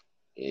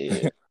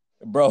 Yeah.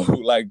 Bro,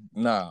 like,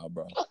 nah,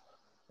 bro.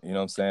 You know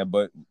what I'm saying?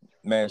 But,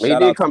 man, he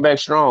did come back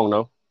strong,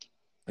 though.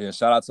 Yeah,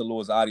 shout out to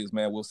Luis Arias,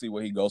 man. We'll see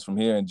where he goes from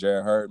here. And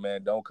Jared Hurd,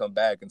 man, don't come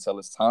back until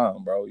it's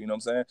time, bro. You know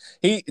what I'm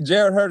saying?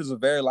 Jared Hurd is a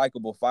very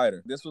likable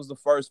fighter. This was the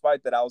first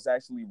fight that I was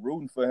actually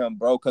rooting for him,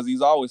 bro, because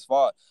he's always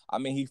fought. I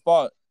mean, he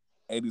fought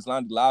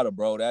Erislandy Lara,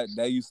 bro.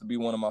 That used to be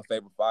one of my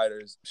favorite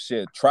fighters.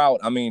 Shit,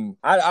 Trout. I mean,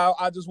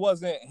 I just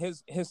wasn't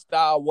his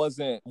style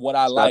wasn't what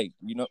I like.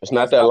 You know, it's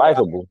not that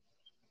likable.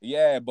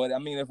 Yeah, but I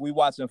mean, if we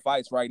watching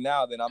fights right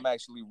now, then I'm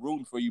actually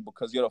rooting for you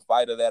because you're the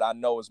fighter that I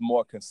know is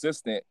more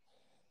consistent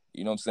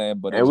You know what I'm saying?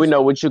 But it And we just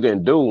know what you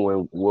can do.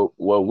 And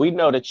what we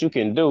know that you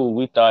can do,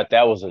 we thought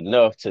that was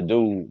enough to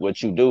do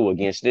what you do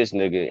against this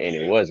nigga, and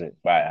it wasn't.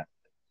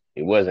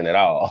 It wasn't at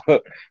all.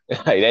 Like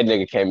that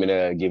nigga came in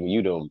there giving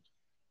you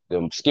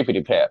them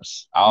skippity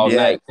paps all yeah.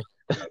 night.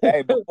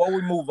 Hey, before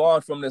we move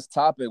on from this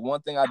topic,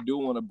 one thing I do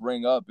want to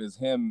bring up is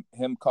him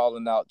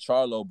calling out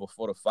Charlo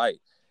before the fight.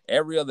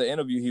 Every other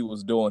interview he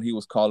was doing, he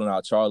was calling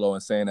out Charlo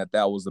and saying that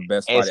was the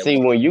best And fight at see,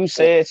 when you 154.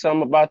 said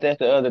something about that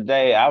the other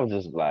day, I was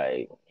just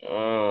like, I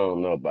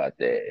don't know about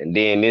that. And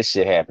then this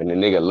shit happened, the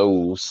nigga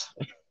lose.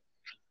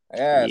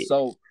 Yeah, Yeah.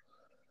 so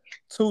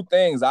two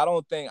things. I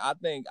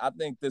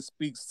think this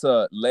speaks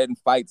to letting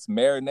fights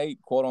marinate,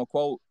 quote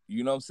unquote.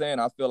 You know what I'm saying?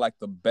 I feel like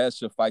the best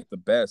should fight the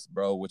best,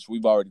 bro, which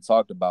we've already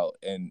talked about.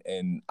 And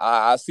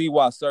I see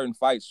why certain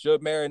fights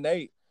should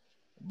marinate,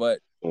 but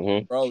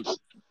Mm-hmm. bro,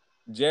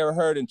 Jarrett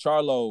Hurd and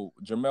Jermell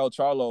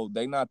Charlo,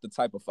 they not the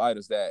type of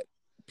fighters that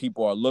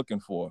people are looking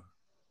for.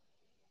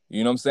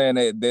 You know what I'm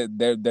saying?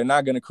 They're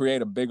not gonna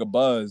create a bigger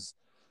buzz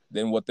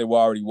than what they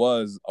already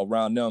was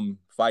around them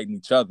fighting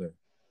each other.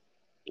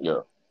 Yeah.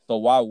 So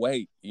why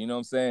wait? You know what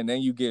I'm saying?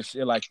 Then you get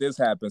shit like this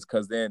happens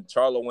because then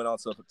Charlo went on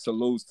to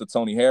lose to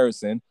Tony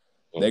Harrison.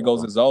 There goes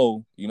Mm-hmm. his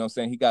O. You know what I'm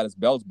saying? He got his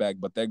belts back,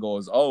 but there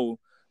goes O,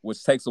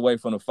 which takes away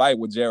from the fight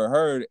with Jarrett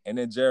Hurd. And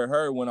then Jarrett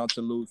Hurd went on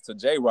to lose to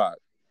J Rock.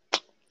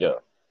 Yeah.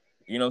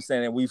 You know what I'm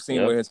saying? And we've seen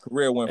Yeah. where his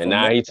career went And from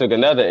now there. he took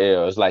another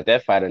L. It's like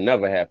that fight will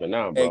never happen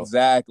now, bro.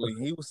 Exactly.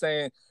 He was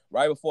saying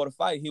right before the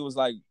fight, he was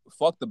like,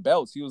 fuck the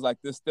belts. He was like,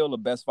 this is still the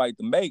best fight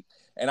to make.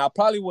 And I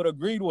probably would have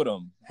agreed with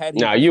him had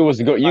he Now you performed was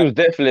that good. You fight. was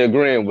definitely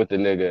agreeing with the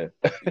nigga.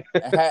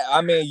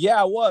 I mean,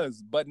 yeah, I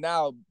was, but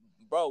now,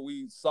 bro,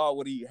 we saw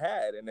what he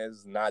had, and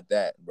it's not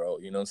that, bro.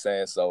 You know what I'm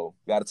saying? So,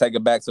 got to take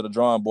it back to the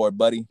drawing board,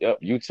 buddy. Yep,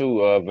 you too,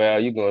 Val.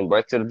 You going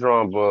right to the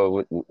drawing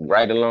board,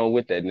 right along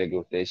with that nigga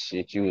with that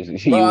shit you was Bro,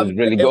 you was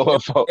really going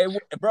for.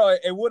 bro,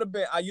 it would have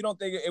been. You don't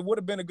think it would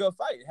have been a good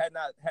fight had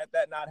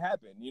that not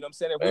happened? You know what I'm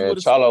saying? If we And would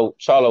have,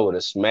 Charlo would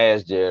have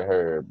smashed Jarrett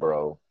Hurd,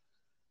 bro.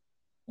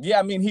 yeah,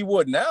 I mean, he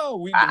would now.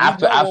 We I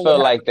know what would feel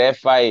like happen. that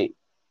fight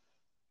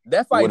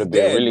That would fight's have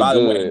been dead, really by the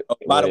way. good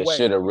By when the it way,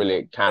 should have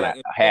really kind of if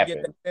you didn't get that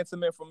happened.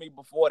 sentiment from me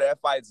before, that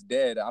fight's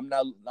dead. I'm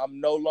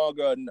no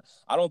longer.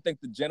 I don't think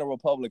the general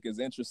public is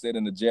interested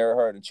in the Jarrett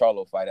Hurd and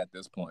Charlo fight at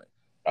this point.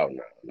 Oh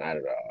no, not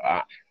at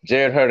all.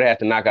 Jarrett Hurd had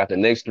to knock out the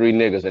next three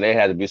niggas, and they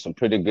had to be some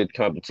pretty good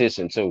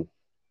competition too,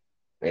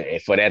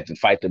 and for that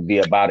fight to be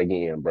about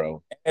again,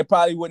 bro. It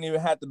probably wouldn't even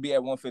have to be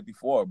at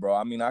 154, bro.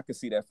 I mean, I could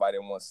see that fight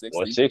at 160. You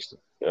 160,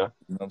 yeah. know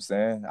what I'm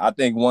saying? I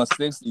think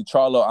 160,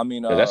 Charlo, I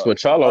mean, Yeah, that's what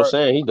Charlo's Hurd,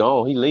 saying. He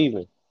gone. He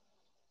leaving.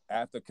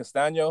 after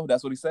Castano,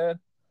 that's what he said.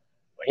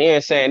 He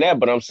ain't saying that,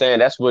 but I'm saying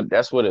that's what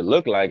it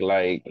looked like.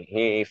 Like he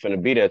ain't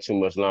finna be there too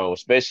much long,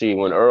 especially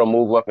when Earl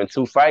move up in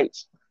two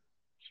fights.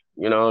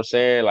 You know what I'm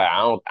saying? Like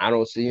I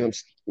don't see him,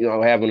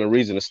 having a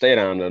reason to stay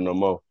down there no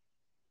more.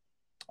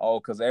 Oh,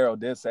 because Errol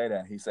did say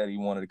that. He said he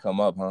wanted to come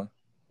up, huh?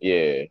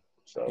 Yeah. He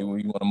So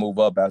want to move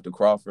up after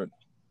Crawford.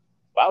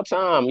 about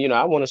time,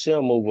 I want to see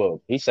him move up.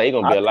 He say he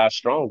gonna be I a lot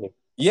stronger.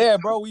 Yeah,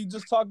 bro. We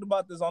just talked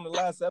about this on the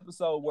last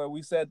episode where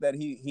we said that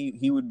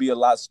he would be a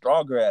lot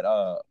stronger at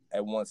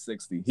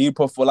 160. He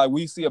prefer like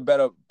we see a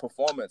better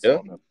performance Yeah,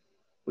 from him.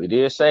 we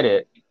did say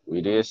that.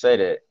 We did say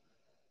that.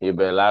 He'll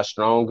be a lot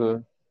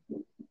stronger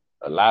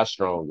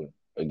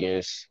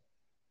against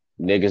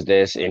niggas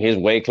that's in his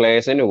weight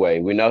class anyway.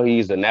 We know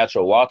he's the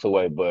natural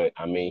welterweight, but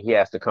I mean he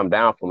has to come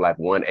down from like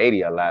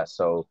 180 a lot.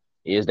 So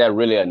is that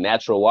really a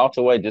natural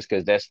welterweight just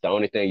because that's the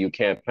only thing you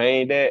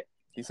campaigned at?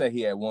 He said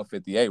he at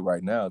 158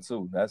 right now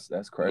too. That's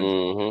crazy.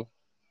 Mm-hmm.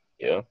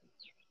 Yeah.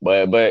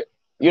 But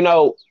you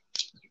know,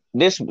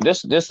 this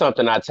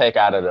something I take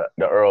out of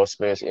the Earl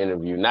Spence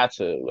interview. Not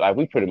to like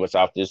we pretty much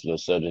off this little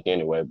subject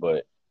anyway,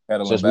 but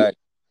Pedaling since we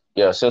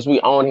back. since we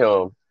own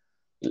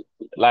him,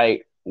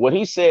 like what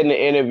he said in the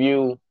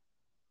interview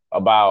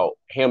about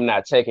him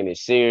not taking it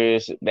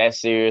serious,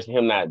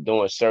 him not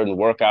doing certain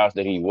workouts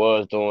that he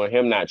was doing,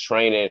 him not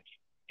training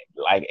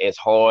like as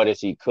hard as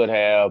he could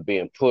have,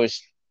 being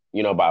pushed,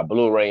 by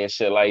Blu-ray and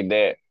shit like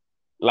that.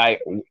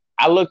 Like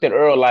I looked at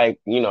Earl like,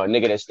 a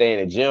nigga that stay in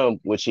the gym,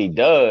 which he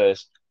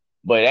does,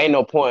 but ain't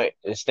no point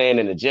in staying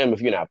in the gym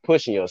if you're not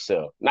pushing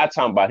yourself. Not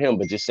talking about him,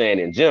 but just saying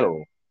in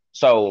general.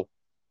 So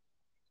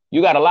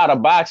you got a lot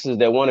of boxers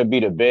that want to be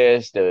the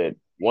best, that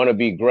want to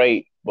be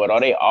great, but are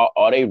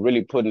they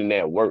really putting in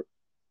that work?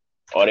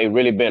 Are they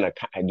really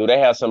do they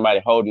have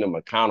somebody holding them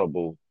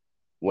accountable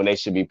when they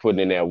should be putting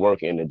in that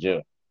work in the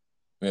gym?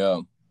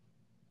 Yeah.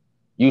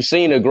 You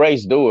seen the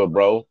Grace do it,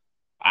 bro.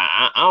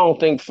 I don't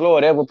think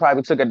Floyd ever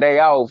probably took a day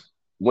off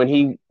when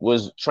he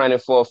was training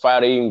for a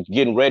fight or even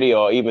getting ready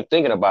or even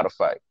thinking about a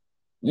fight.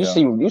 Yeah.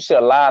 You see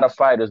a lot of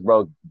fighters,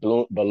 bro,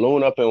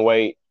 balloon up in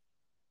weight,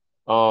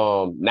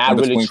 In not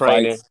really between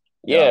training. fights.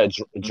 Yeah.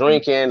 Yeah,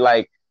 drinking.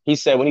 Like he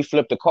said when he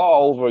flipped the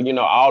car over,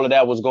 all of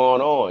that was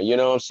going on. You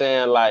know what I'm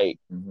saying? Like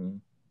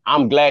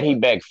I'm glad he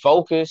back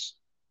focused.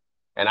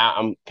 And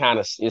I'm kind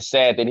of, it's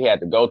sad that he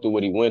had to go through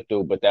what he went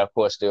through, but that, of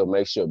course, still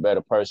makes you a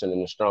better person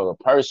and a stronger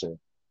person.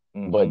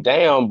 But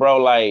damn, bro,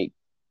 like,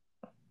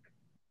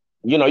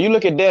 You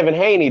look at Devin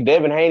Haney.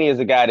 Devin Haney is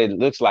a guy that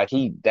looks like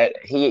he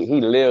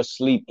lives,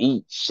 sleep,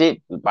 eat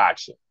shit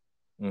boxing.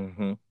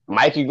 Mm-hmm.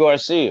 Mikey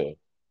Garcia.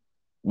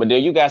 But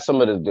then you got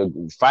some of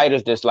the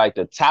fighters that's like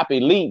the top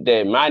elite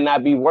that might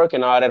not be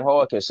working all that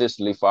hard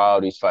consistently for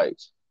all these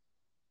fights.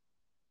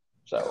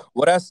 So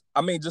Well,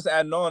 I mean, just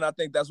adding on, I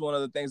think that's one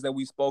of the things that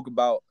we spoke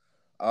about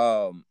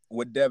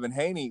with Devin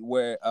Haney,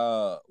 where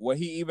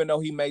he, even though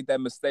he made that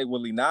mistake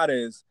with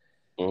Linares,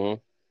 mm-hmm.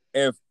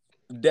 if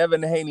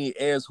Devin Haney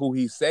is who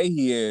he say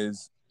he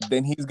is,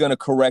 then he's gonna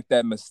correct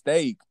that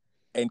mistake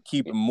and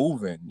keep it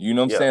moving. You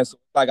know what I'm Yeah. saying? So,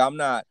 like, I'm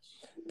not.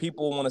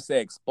 People want to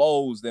say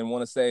exposed and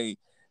want to say,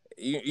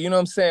 you know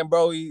what I'm saying,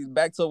 bro.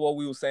 Back to what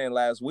we were saying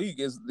last week,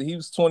 is he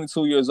was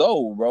 22 years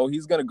old, bro.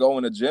 He's gonna go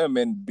in the gym,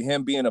 and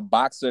him being a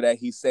boxer that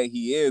he say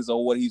he is,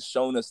 or what he's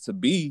shown us to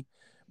be,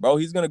 bro,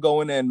 he's gonna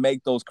go in there and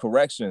make those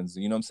corrections,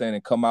 you know what I'm saying,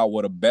 and come out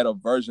with a better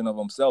version of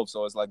himself.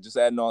 So it's like, just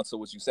adding on to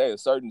what you say,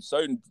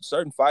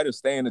 certain fighters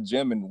stay in the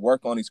gym and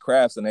work on these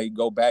crafts, and they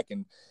go back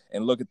and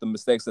look at the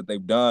mistakes that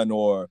they've done.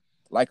 Or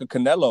like a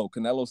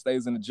Canelo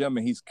stays in the gym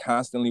and he's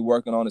constantly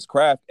working on his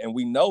craft, and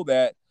we know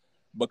that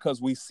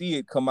because we see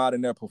it come out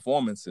in their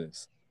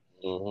performances.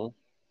 Mm-hmm.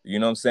 You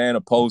know what I'm saying?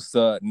 Opposed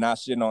to not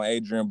shitting on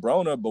Adrian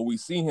Broner, but we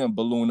see him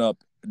balloon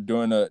up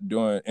during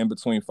in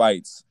between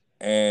fights.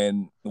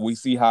 And we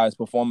see how he's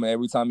performing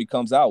every time he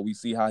comes out. We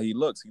see how he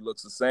looks. He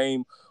looks the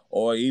same,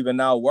 or even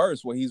now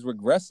worse, where he's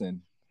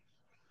regressing.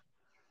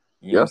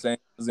 You know what Yeah.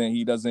 I'm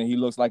saying? He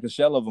looks like a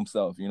shell of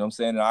himself. You know what I'm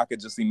saying? And I could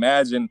just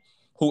imagine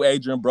who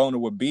Adrian Broner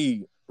would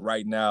be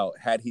right now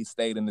had he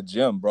stayed in the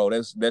gym, bro.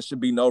 There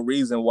should be no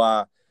reason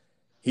why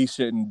he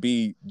shouldn't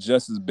be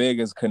just as big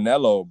as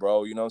Canelo,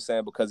 bro. You know what I'm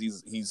saying? Because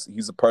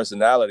he's a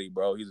personality,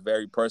 bro. He's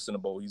very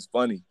personable. He's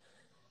funny.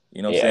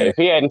 You know what I'm Yeah. saying? If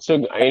he hadn't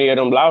took any of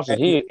them losses, And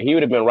he, he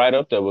would have been right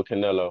up there with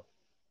Canelo.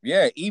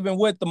 yeah, even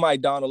with the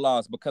Maidana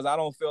loss, because I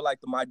don't feel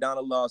like the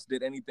Maidana loss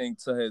did anything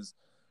to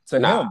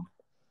Nah, him.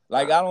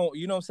 Like, I don't,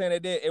 you know what I'm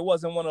saying? It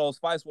wasn't one of those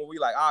fights where we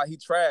like, he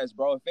trash,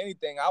 bro. If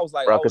anything, I was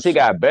like, bro, oh because he shit,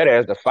 got better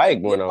as the fight.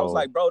 fight Yeah, went I was on.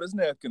 like, bro, this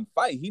nigga can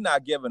fight. He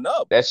not giving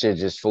up. That shit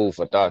just food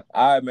for thought.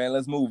 All right, man,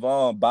 let's move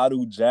on.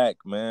 Badou Jack,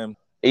 man.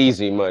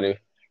 Easy money.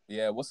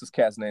 Yeah, what's this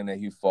cat's name that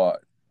he fought?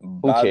 Who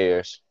Badou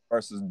cares?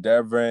 versus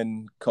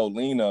Devin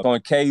Colina. So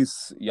in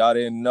case y'all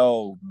didn't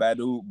know,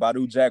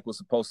 Badou Jack was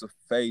supposed to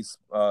face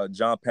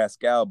John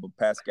Pascal, but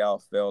Pascal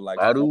fell like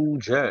Badu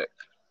Jack.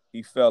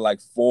 he fell like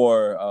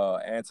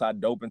 4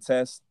 anti-doping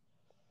tests.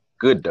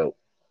 Good dope.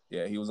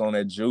 Yeah, he was on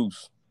that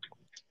juice.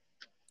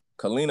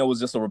 Colina was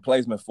just a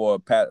replacement for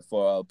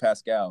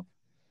Pascal.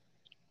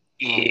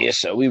 Yeah,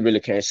 so we really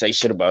can't say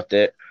shit about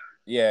that.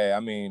 Yeah, I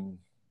mean,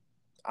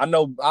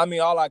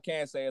 all I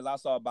can say is I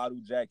saw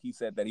Badou Jack. He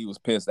said that he was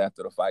pissed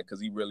after the fight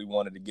because he really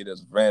wanted to get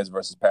his revenge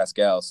versus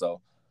Pascal. So,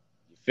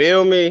 You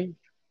feel me?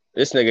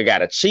 This nigga got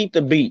to cheat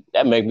the beat.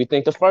 That make me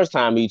think the first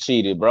time he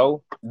cheated,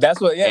 bro. that's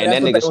what And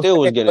that they nigga were still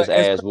was saying. getting his But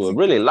it's ass crazy. whooped.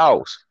 Really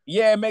lost.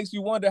 Yeah, it makes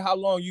you wonder how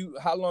long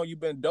you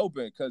been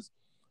doping, because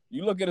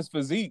you look at his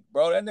physique,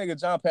 bro. That nigga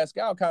John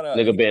Pascal kind of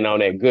Nigga been on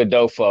that good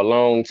dope for a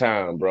long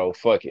time, bro.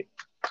 Fuck it.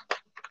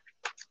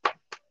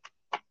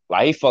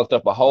 Like, he fucked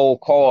up a whole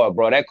card,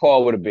 bro. That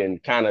card would have been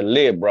kind of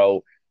lit,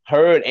 bro.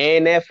 Hurd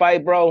and that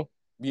fight, bro.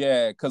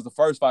 yeah, because the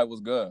first fight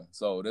was good,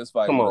 so this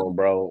fight Come would have. on,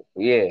 bro.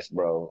 Yes,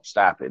 bro.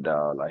 Stop it,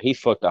 dog. Like, he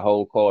fucked the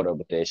whole card up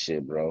with that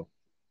shit, bro.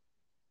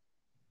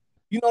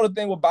 You know the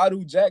thing with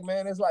Badou Jack,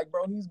 man, it's like,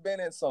 bro, he's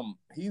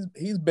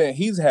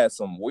had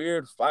some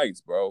weird fights,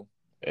 bro.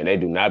 And they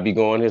do not be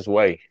going his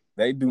way.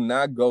 They do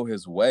not go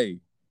his way.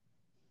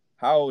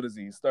 How old is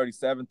he? He's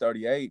 37,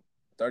 38,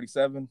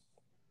 37.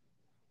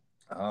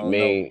 I I don't know.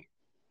 mean,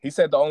 He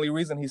said the only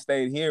reason he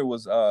stayed here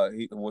was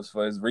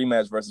for his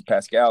rematch versus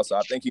Pascal. So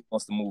I think he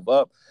wants to move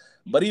up.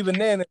 But even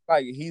then, it's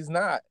like he's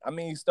not. I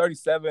mean, he's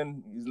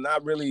 37. He's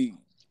not really,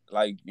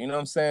 like, you know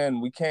what I'm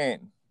saying? We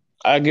can't.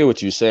 I get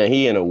what you're saying.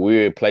 He in a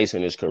weird place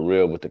in his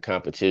career with the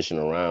competition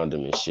around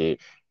him and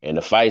shit. And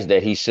the fights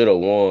that he should have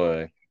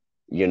won,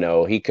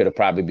 he could have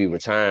probably be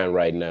retiring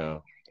right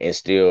now and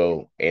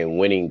still and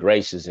winning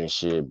graces and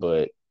shit.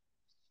 But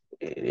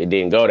it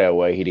didn't go that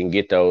way. He didn't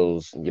get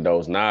those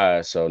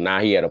nods. So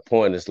now he at a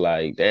point. It's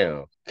like,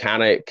 damn,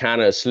 kind of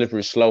a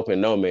slippery slope in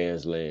no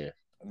man's land.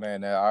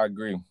 Man, I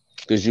agree.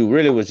 Because you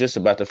really was just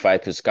about to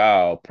fight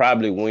Pascal,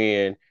 probably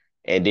win,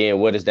 and then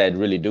what does that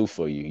really do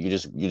for you? You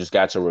just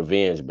got your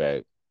revenge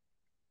back.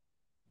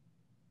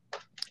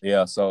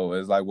 Yeah, so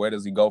it's like, where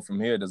does he go from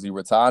here? Does he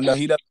retire? No,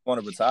 he doesn't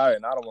want to retire,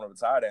 and I don't want to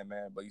retire that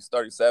man. But he's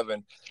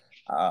 37,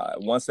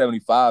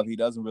 175. He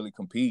doesn't really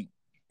compete.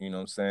 You know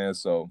what I'm saying?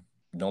 So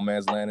no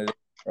man's landed,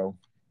 bro.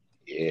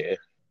 Yeah.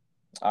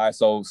 All right,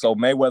 so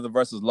Mayweather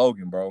versus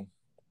Logan, bro.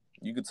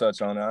 You could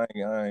touch on it.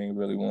 I ain't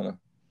really wanna.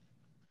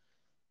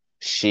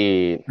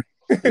 Shit.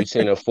 We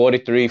seen a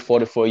 43,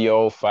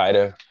 44-year-old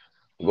fighter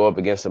go up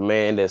against a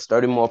man that's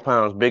 30 more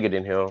pounds bigger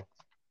than him.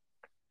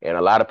 And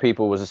a lot of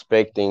people was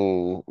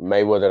expecting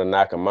Mayweather to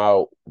knock him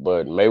out,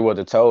 but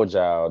Mayweather told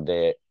y'all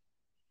that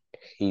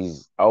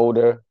he's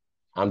older.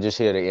 I'm just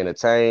here to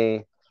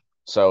entertain.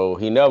 So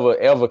he never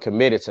ever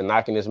committed to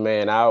knocking this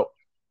man out.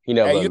 He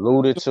never Hey,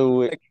 alluded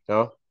to it.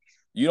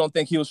 you don't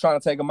think he was trying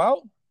to take him out?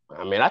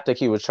 I mean, I think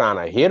he was trying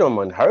to hit him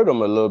and hurt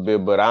him a little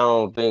bit, but I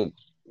don't think.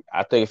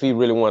 I think if he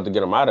really wanted to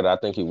get him out of it, I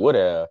think he would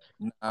have.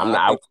 Nah, I'm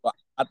not.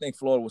 I think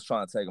Floyd was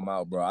trying to take him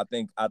out, bro. I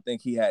think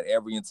he had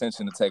every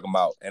intention to take him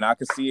out, and I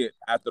could see it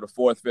after the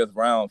fourth, fifth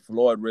round.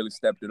 Floyd really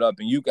stepped it up,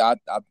 and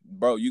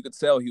bro, you could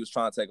tell he was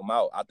trying to take him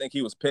out. I think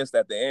he was pissed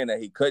at the end that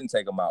he couldn't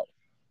take him out.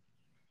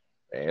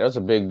 Man, that's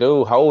a big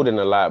dude holding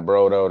a lot,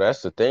 bro. Though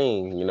that's the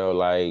thing,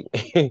 like.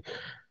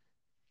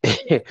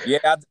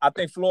 Yeah, I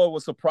think Floyd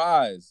was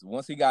surprised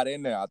once he got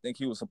in there. I think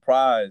he was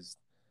surprised.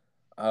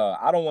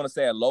 I don't want to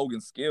say at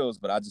Logan's skills,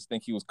 but I just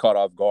think he was caught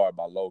off guard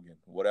by Logan.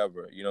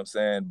 Whatever, you know what I'm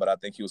saying? But I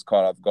think he was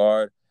caught off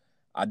guard.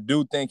 I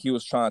do think he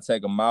was trying to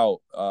take him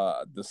out.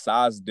 The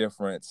size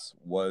difference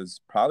was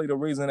probably the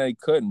reason that he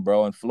couldn't,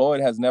 bro. And Floyd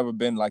has never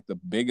been like the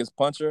biggest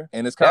puncher,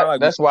 and it's kind of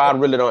like that's why I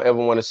really don't ever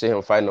want to see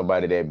him fight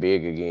nobody that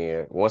big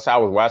again. Once I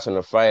was watching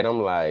the fight,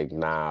 I'm like,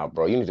 nah,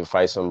 bro, you need to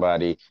fight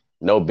somebody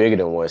no bigger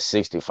than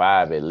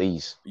 165 at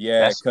least.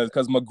 Yeah,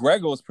 because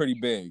McGregor was pretty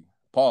big.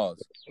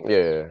 Pause.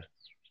 Yeah.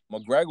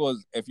 McGregor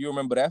was, if you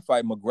remember that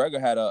fight, McGregor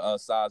had a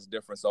size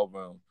difference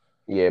over him.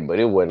 Yeah, but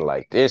it wasn't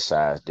like this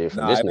size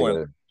different. Nah, this it nigga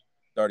wasn't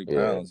 30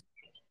 pounds.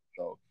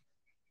 So,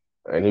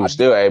 and he was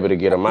still able to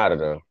get him out of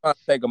there. Trying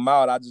to take him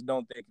out. I just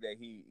don't think that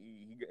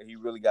he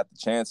really got the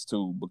chance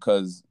to,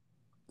 because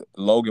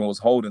Logan was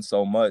holding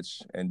so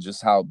much and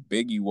just how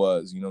big he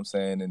was, you know what I'm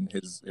saying? And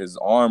his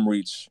arm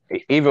reach.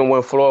 Even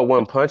when Floyd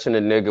wasn't punching the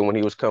nigga when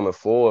he was coming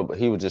forward, but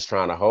he was just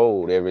trying to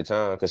hold every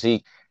time because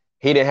he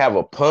didn't have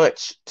a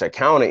punch to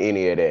counter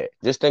any of that.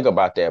 Just think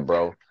about that,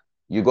 bro.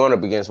 You're going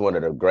up against one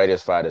of the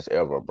greatest fighters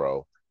ever,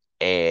 bro.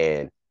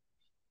 And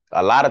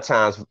a lot of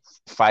times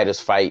fighters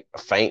feint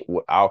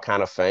with all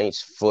kind of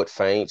feints, foot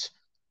feints,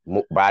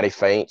 body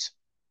feints.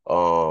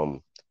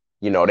 They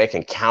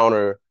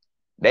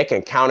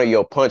can counter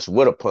your punch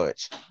with a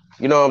punch.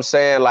 You know what I'm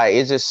saying? Like,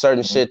 it's just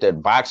certain shit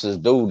that boxers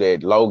do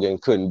that Logan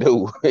couldn't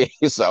do.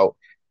 So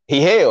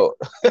he held.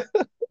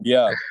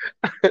 Yeah.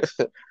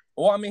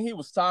 Well, I mean, he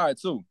was tired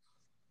too.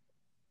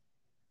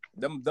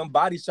 Them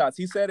body shots.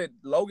 He said it.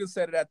 Logan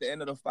said it at the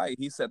end of the fight.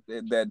 He said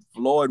that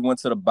Floyd went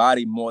to the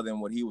body more than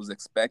what he was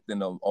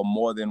expecting, or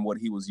more than what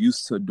he was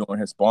used to during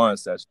his sparring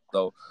session.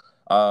 So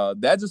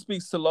that just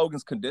speaks to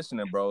Logan's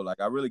conditioning, bro. Like,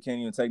 I really can't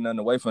even take nothing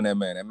away from that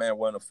man. That man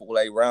won a full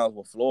 8 rounds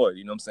with Floyd.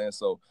 You know what I'm saying?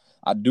 So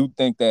I do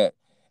think that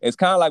it's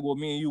kind of like what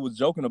me and you was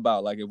joking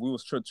about. Like, if we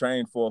was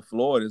trained for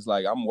Floyd, it's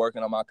like I'm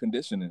working on my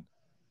conditioning.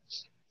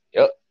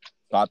 Yep.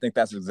 So I think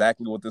that's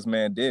exactly what this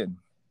man did,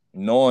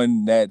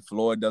 knowing that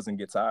Floyd doesn't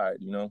get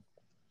tired, you know.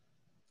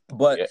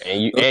 But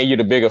you're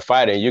the bigger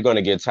fighter, and you're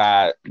gonna get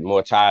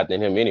more tired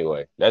than him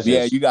anyway.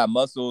 You got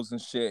muscles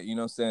and shit, you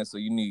know what I'm saying? So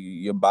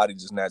your body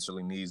just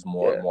naturally needs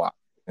more and more.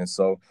 And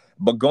so,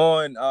 but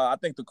I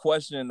think the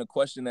question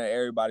that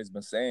everybody's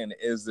been saying,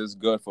 is this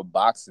good for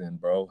boxing,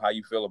 bro? How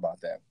you feel about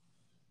that?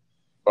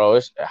 Bro,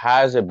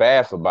 how is it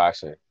bad for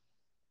boxing?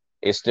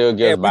 It still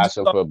gives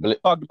boxing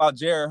talked about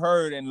Jarrett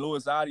Hurd and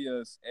Luis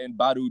Arias and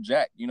Badou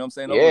Jack. You know what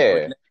I'm saying?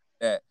 Those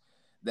are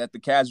that the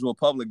casual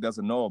public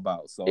doesn't know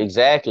about. So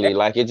exactly,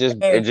 like it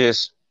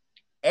just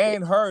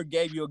and Hurd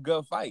gave you a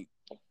good fight.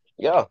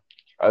 Yeah,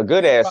 a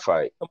good ass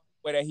fight.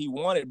 Way that he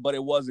wanted, but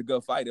it was a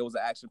good fight. It was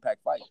an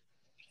action-packed fight.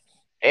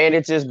 And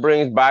it just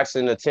brings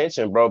boxing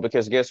attention, bro,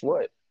 because guess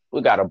what?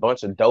 We got a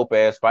bunch of dope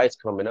ass fights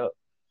coming up.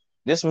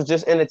 This was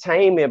just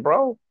entertainment,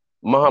 bro.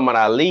 Muhammad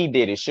Ali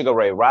did it. Sugar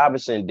Ray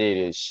Robinson did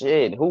it.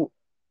 Shit,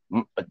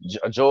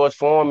 George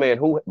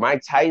Foreman,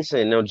 Mike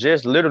Tyson,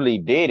 just literally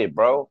did it,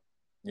 bro.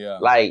 Yeah.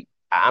 Like,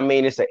 I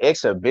mean, it's an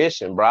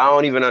exhibition, bro. I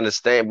don't even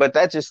understand, but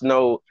that just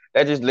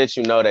lets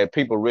you know that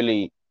people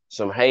really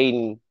some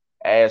hating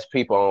ass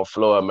people on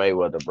Floyd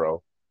Mayweather,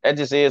 bro. That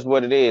just is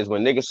what it is.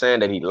 When niggas saying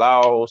that he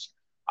lost,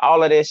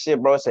 all of that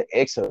shit, bro, it's an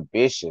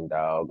exhibition,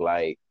 dog.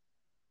 Like,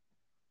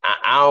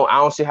 I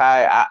don't see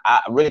how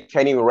I really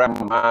can't even wrap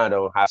my mind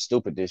on how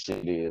stupid this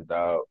shit is,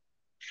 dog.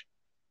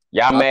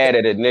 Y'all mad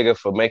at a nigga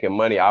for making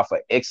money off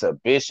an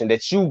exhibition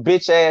that you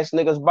bitch ass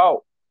niggas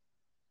bought.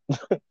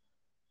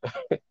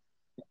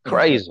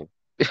 Crazy.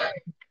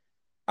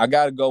 I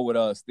gotta go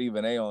with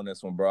Stephen A on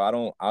this one,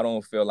 bro. I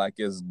don't feel like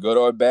it's good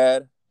or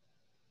bad.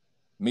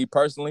 Me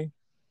personally,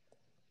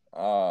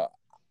 I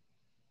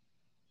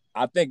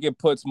think it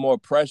puts more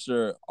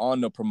pressure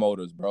on the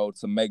promoters, bro,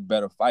 to make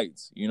better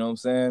fights. You know what I'm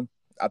saying?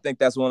 I think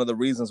that's one of the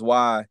reasons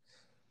why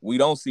we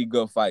don't see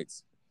good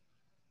fights,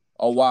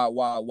 or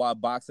why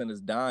boxing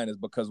is dying, is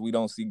because we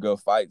don't see good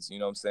fights. You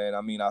know what I'm saying?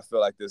 I mean, I feel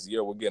like this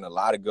year we're getting a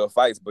lot of good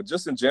fights, but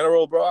just in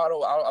general, bro,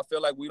 I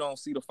feel like we don't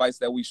see the fights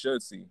that we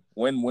should see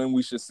when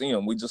we should see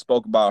them. We just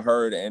spoke about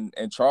Hurd and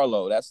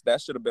Charlo.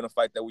 That should have been a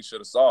fight that we should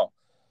have saw.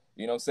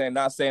 You know what I'm saying?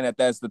 Not saying that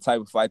that's the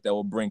type of fight that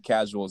will bring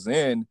casuals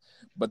in,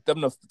 but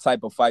them the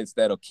type of fights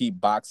that'll keep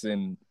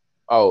boxing.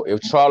 Oh, if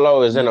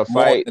Charlo is in a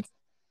fight,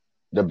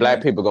 the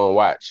black people gonna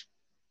watch.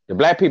 The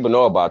black people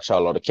know about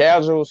Charlo. The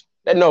casuals,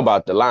 they know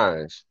about the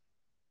lines.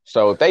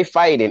 So if they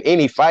fight in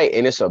any fight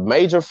and it's a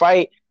major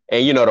fight,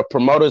 and the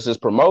promoters is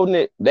promoting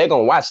it, they're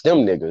gonna watch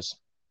them niggas.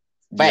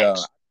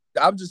 Facts.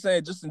 I'm just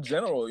saying, just in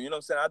general, you know what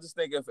I'm saying? I just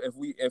think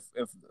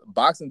if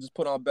boxing just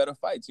put on better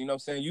fights, you know what I'm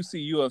saying? You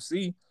see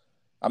UFC,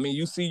 I mean,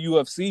 you see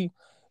UFC,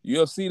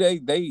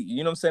 they you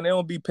know what I'm saying, they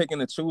don't be picking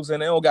and choosing.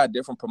 They don't got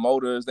different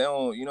promoters. They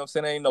don't, you know what I'm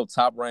saying, they ain't no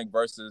Top Rank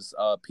versus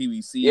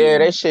PVC Yeah,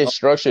 and that shit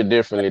structured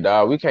differently,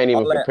 dog. We can't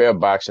all even that compare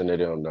boxing to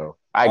them, though.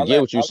 I all get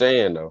that what you're all,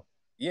 saying, though.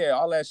 yeah,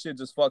 all that shit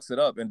just fucks it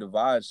up and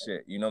divides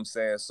shit, you know what I'm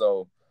saying?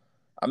 So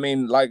I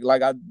mean, like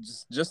I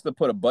just to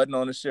put a button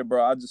on this shit,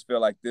 bro. I just feel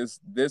like this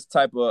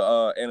type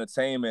of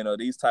entertainment or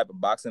these type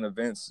of boxing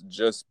events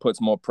just puts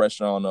more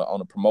pressure on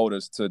the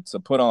promoters to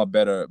put on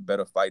better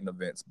fighting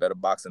events, better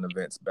boxing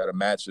events, better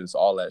matches,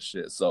 all that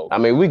shit. So I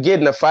mean, we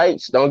getting the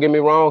fights. Don't get me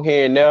wrong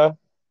here and there,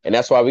 and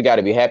that's why we got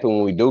to be happy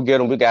when we do get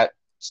them. We got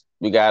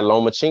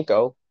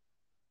Lomachenko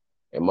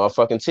and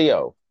motherfucking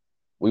Tio.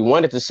 We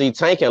wanted to see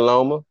Tank and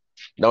Loma.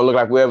 Don't look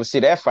like we ever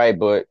see that fight,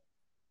 but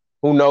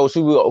who knows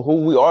who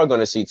we are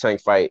going to see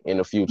Tank fight in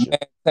the future. man,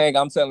 Tank,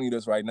 I'm telling you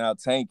this right now.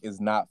 Tank is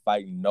not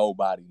fighting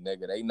nobody,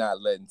 nigga. They not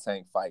letting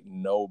Tank fight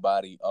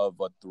nobody of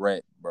a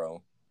threat,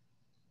 bro.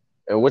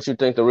 And what you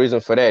think the reason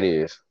for that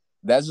is?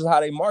 That's just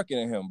how they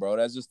marketing him, bro.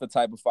 That's just the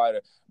type of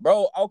fighter,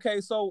 bro. Okay,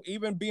 so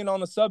even being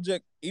on the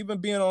subject Okay,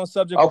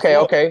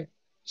 before. okay.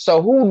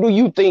 So who do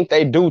you think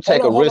they do Hold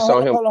take a on, hold on, risk hold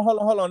on on, him? hold on, hold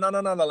on,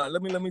 hold on. No.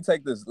 Let me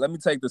take this. Let me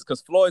take this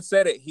because Floyd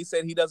said it. He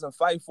said he doesn't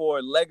fight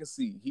for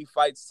legacy. He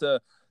fights to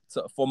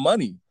for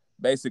money,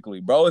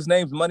 basically, bro. His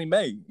name's Money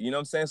May. You know what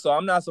I'm saying? So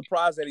I'm not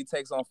surprised that he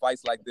takes on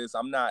fights like this.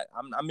 I'm not.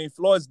 I mean,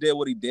 Floyd's did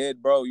what he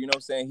did, bro. You know what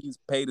I'm saying? He's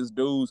paid his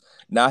dues.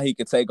 Now he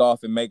could take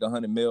off and make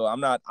 100 mil. I'm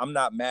not. I'm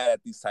not mad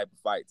at these type of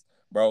fights,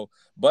 bro.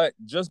 But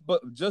just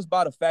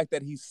by the fact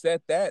that he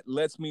said that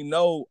lets me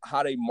know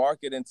how they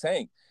market and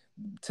Tank.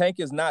 Tank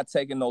is not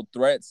taking no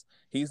threats.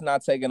 He's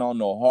not taking on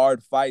no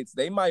hard fights.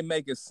 They might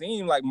make it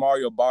seem like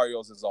Mario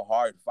Barrios is a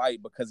hard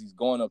fight because he's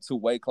going up 2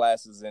 weight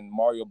classes and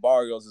Mario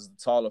Barrios is the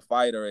taller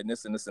fighter and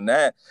this and this and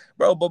that,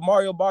 bro. But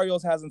Mario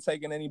Barrios hasn't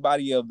taken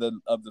anybody of the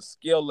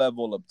skill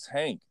level of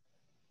Tank.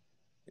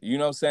 You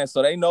know what I'm saying?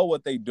 So they know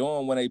what they're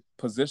doing when they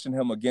position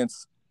him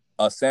against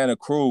Santa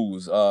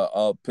Cruz,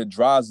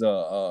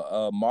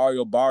 Pedraza,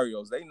 Mario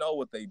Barrios. They know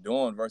what they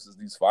doing versus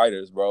these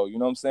fighters, bro. You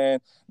know what I'm saying?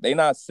 They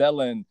not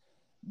selling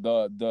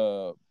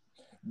the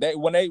they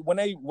when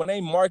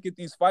they market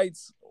these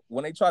fights,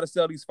 when they try to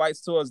sell these fights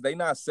to us, they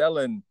not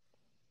selling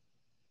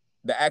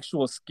the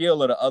actual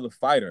skill of the other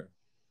fighter.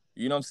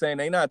 You know what I'm saying?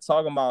 They not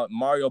talking about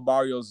Mario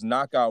Barrios'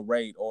 knockout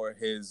rate or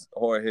his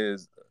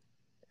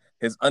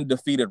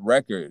undefeated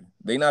record.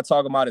 They not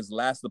talking about his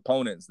last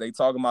opponents. They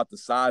talking about the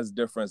size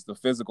difference, the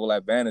physical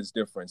advantage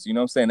difference. You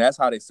know what I'm saying? That's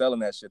how they selling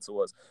that shit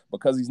to us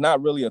because he's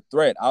not really a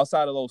threat.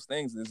 Outside of those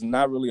things, it's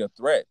not really a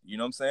threat. You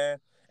know what I'm saying?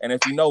 And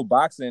if you know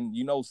boxing,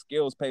 you know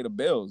skills pay the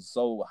bills.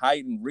 So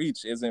height and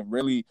reach isn't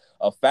really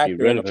a factor in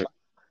the Irrelevant. fight.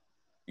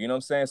 You know what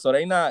I'm saying? So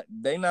they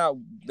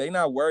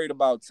not worried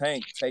about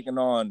Tank taking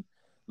on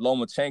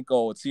Lomachenko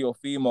or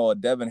Teofimo or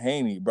Devin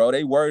Haney, bro.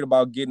 They worried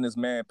about getting this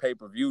man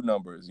pay-per-view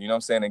numbers, you know what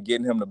I'm saying, and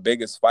getting him the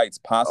biggest fights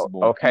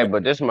possible. I Okay, mean,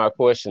 but this is my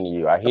question to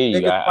you. I the hear you.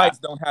 biggest fights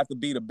don't have to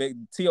be the big.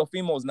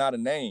 Teofimo's not a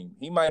name.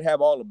 He might have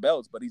all the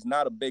belts, but he's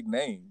not a big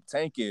name.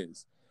 Tank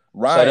is. So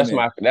Ryan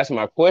that's is.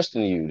 my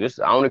question to you. This is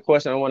the only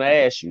question I want to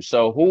ask you.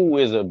 So who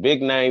is a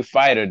big name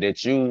fighter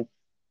that you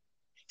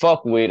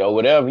fuck with or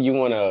whatever you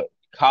want to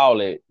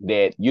call it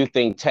that you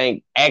think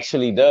Tank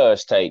actually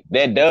does take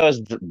that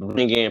does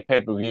bring in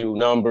pay-per-view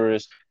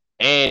numbers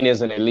and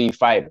is an elite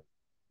fighter?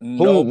 Who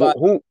Nobody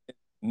who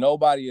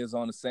nobody is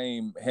on the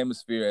same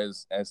hemisphere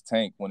as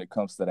Tank when it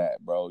comes to that,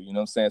 bro. You know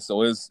what I'm saying?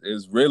 So it's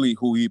really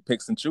who he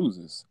picks and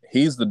chooses.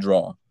 He's the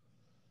draw.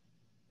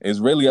 It's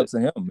really up to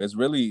him. It's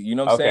really, you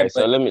know what I'm Okay, saying?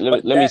 so let me let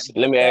me let me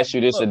let me ask you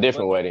this a Look, but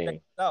different way check then.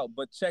 it out.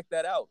 But check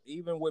that out.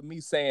 Even with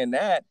me saying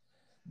that,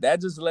 that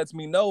just lets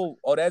me know,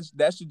 or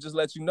that should just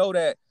let you know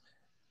that,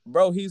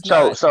 bro, he's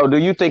So not. so do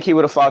you think he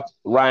would have fought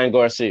Ryan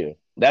Garcia?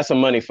 That's a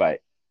money fight.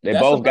 They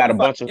That's a both got money a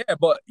fight. bunch of Yeah,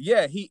 but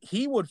yeah,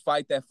 he would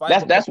fight that fight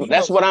that's because that's he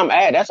that's knows. what I'm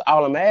at. That's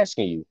all I'm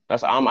asking you.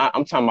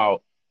 I'm talking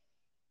about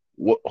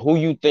who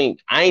you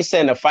think. I ain't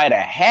saying the fight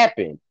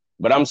happened,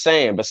 but I'm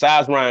saying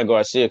besides Ryan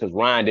Garcia, because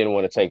Ryan didn't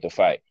want to take the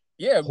fight.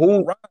 Yeah,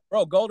 Who?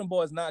 bro, Golden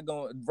Boy is not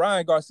going.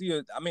 Ryan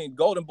Garcia. I mean,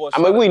 Golden Boy I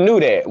shot mean, a. we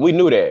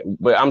knew that,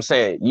 but I'm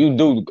saying you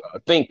do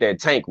think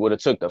that Tank would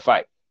have took the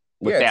fight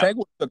with Yeah, that. Tank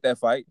would took that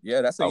fight.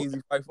 Yeah, that's an Okay.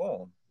 easy fight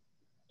for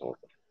him.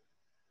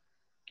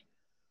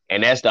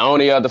 And that's the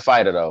only other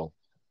fighter though.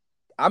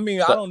 I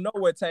mean, I So, don't know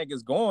where Tank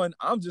is going.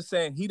 I'm just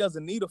saying he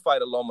doesn't need to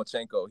fight a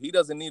Lomachenko. He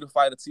doesn't need to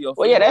fight a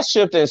well, yeah, Teofimo. that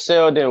shift and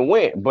sell didn't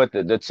win, but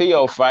the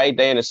TO fight,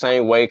 they in the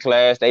same weight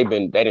class. They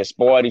didn't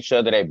spoil each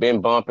other. They been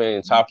bumping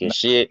and talking No,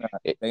 shit.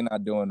 they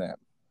not doing that.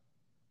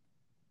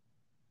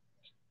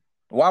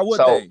 Why would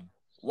So they?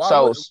 Why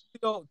so would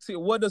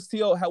what does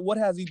Tio what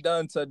has he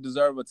done to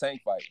deserve a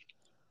Tank fight?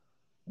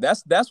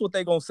 That's what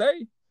they gonna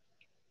say,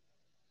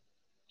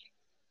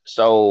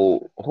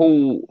 so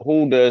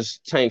who does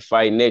Tank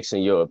fight next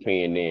in your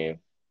opinion? Then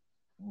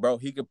bro.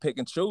 He could pick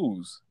and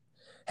choose.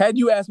 Had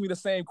you asked me the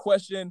same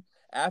question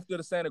after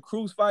the Santa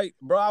Cruz fight,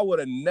 bro, I would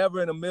have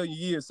never in a million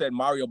years said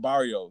Mario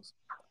Barrios.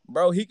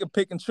 Bro, he can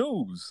pick and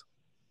choose.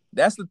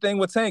 That's the thing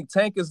with Tank.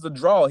 Tank is the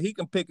draw. He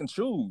can pick and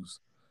choose.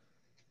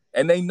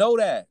 And they know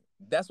that.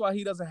 That's why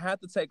he doesn't have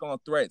to take on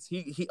threats.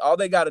 He all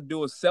they got to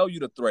do is sell you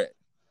the threat.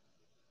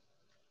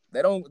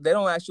 They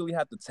don't actually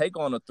have to take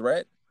on a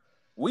threat.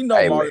 We know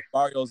Mario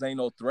Barrios ain't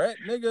no threat,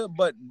 nigga,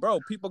 but bro,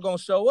 people gonna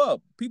show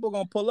up. People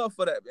gonna pull up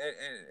for that.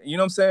 You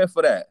know what I'm saying?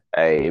 For that.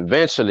 Hey,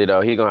 eventually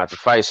though, he gonna have to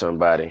fight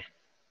somebody.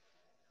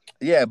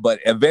 Yeah, but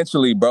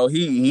eventually, bro,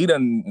 he's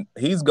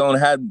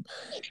gonna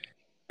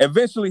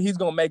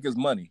make his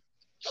money.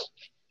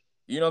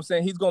 You know what I'm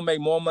saying? He's gonna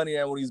make more money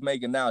than what he's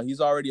making now.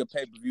 He's already a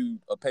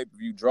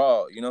pay-per-view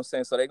draw. You know what I'm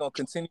saying? So they're gonna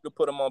continue to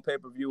put him on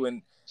pay-per-view,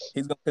 and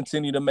he's gonna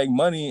continue to make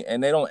money,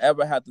 and they don't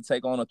ever have to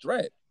take on a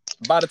threat.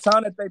 By the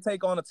time that they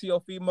take on a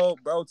Teofimo,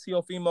 bro,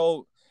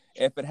 Teofimo,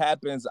 if it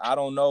happens, I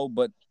don't know,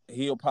 but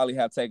he'll probably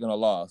have taken a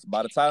loss.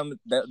 By the time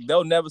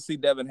they'll never see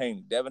Devin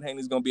Haney. Devin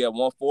Haney's gonna be at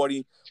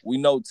 140. We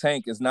know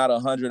Tank is not a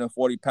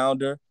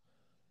 140-pounder.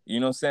 You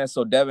know what I'm saying?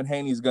 So Devin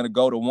Haney's gonna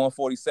go to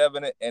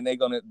 147, and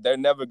they're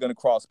never gonna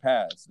cross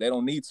paths. They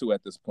don't need to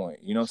at this point.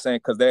 You know what I'm saying?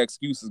 Because their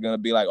excuse is gonna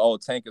be like, "Oh,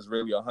 Tank is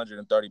really a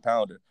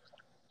 130-pounder."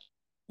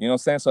 You know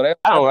what I'm saying? So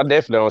I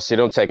definitely don't see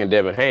them taking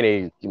Devin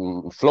Haney.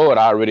 Floyd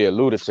already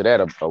alluded to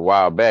that a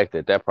while back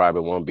that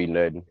probably won't be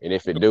nothing. And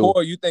if it do,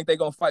 you think they're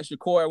gonna fight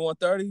Shakur at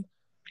 130?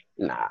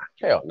 Nah,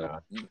 hell no.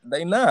 Nah.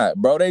 They not,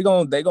 bro. They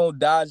gonna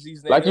dodge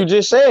these niggas. Like you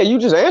just said, you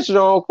just answered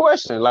your own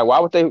question. Like why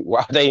would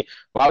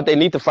they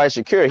need to fight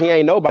Shakur? He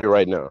ain't nobody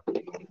right now.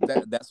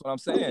 That's what I'm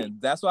saying.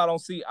 That's why I don't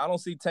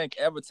see Tank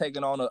ever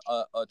taking on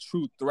a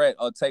true threat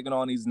or taking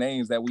on these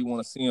names that we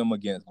want to see him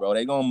against, bro.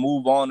 They gonna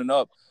move on and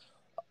up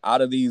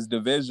out of these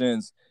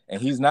divisions,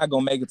 and he's not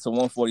gonna make it to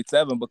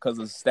 147 because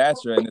of his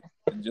stature and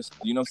just,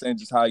 you know what I'm saying,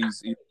 just how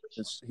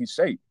he's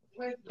shaped.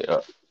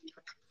 Yeah.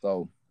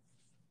 So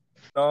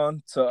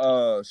on to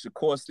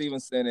Shakur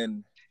Stevenson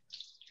and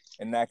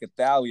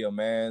Nakathalia,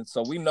 man.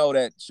 So we know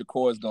that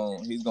Shakur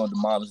he's gonna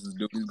demolish this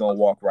dude. He's gonna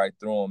walk right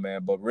through him,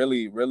 man. But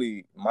really,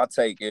 really, my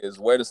take is,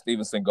 where does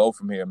Stevenson go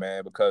from here,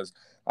 man? Because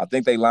I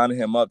think they lined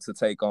him up to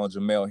take on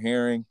Jamel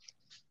Herring,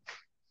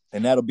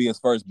 and that'll be his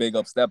first big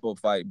step-up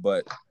fight.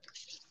 But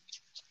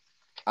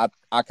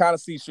I kind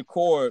of see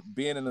Shakur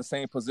being in the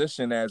same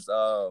position as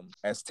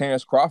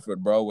Terrence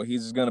Crawford, bro, where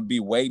he's just gonna be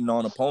waiting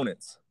on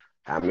opponents.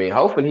 I mean,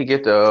 hopefully he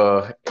get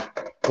the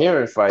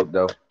Herring fight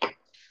though.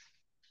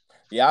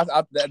 Yeah,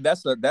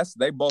 that's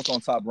they both on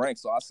Top Rank,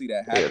 so I see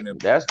that happening.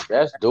 Yeah,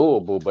 that's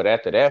doable, but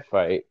after that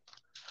fight,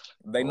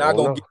 they not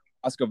gonna get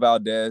Oscar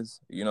Valdez.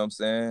 You know what I'm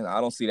saying?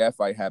 I don't see that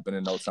fight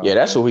happening no time. Yeah,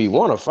 that's who he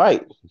want to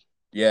fight.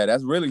 Yeah,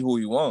 that's really who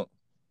he want.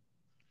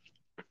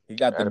 He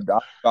got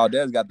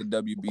Valdez got the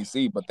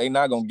WBC, but they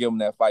not gonna give him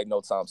that fight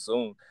no time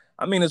soon.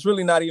 I mean, it's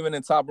really not even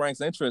in Top Rank's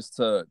interest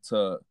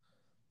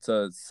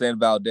to send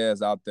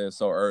Valdez out there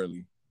so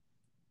early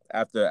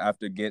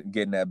after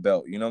getting that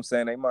belt. You know what I'm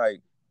saying? They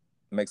might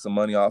make some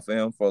money off of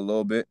him for a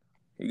little bit.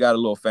 He got a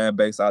little fan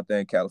base out there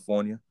in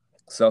California.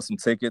 Sell some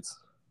tickets,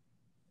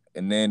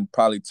 and then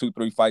probably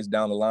 2-3 fights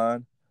down the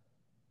line,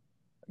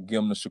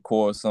 give him to Shakur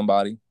or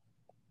somebody.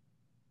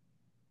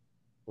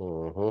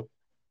 Mm-hmm.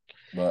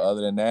 But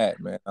other than that,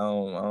 man, I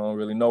don't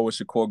really know where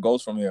Shakur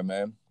goes from here,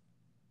 man.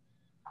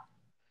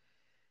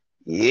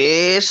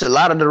 Yeah, it's a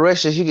lot of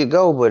directions he could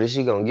go, but is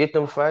he gonna get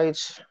them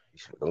fights?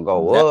 He's gonna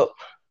go up.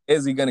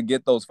 Is he gonna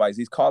get those fights?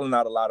 He's calling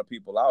out a lot of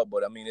people out,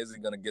 but I mean, is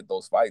he gonna get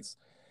those fights?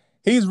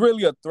 He's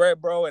really a threat,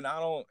 bro, and I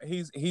don't.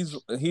 He's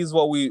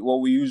what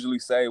we usually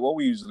say. What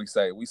we usually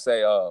say, we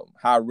say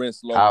high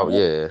risk, low reward.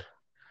 Yeah.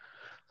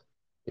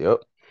 Yep.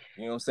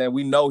 You know what I'm saying?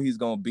 We know he's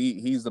gonna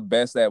be. He's the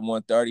best at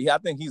 130. I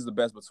think he's the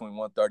best between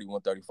 130,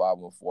 135,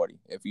 140.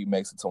 If he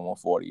makes it to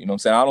 140, you know what I'm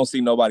saying? I don't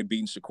see nobody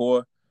beating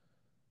Shakur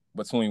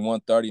between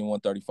 130 and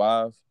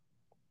 135.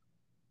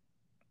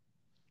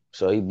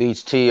 So he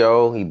beats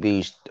T.O., he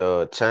beats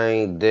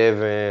Tank,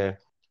 Devin.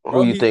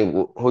 Who you think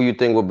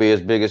will be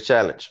his biggest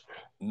challenge?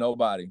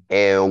 Nobody.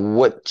 And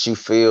what you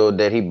feel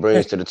that he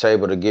brings to the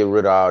table to get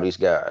rid of all these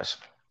guys?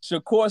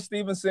 Shakur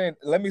Stevenson,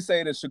 let me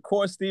say this.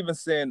 Shakur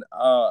Stevenson,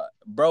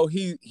 bro,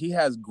 he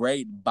has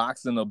great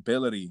boxing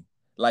ability.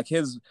 Like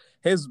his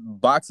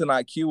boxing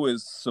IQ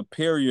is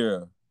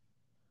superior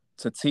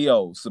to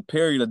T.O.,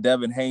 superior to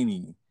Devin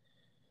Haney.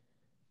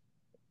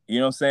 You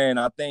know what I'm saying?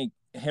 I think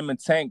him and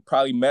Tank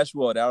probably mesh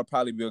well. That would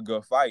probably be a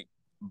good fight.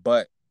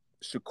 But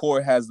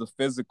Shakur has the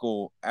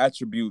physical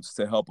attributes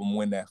to help him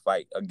win that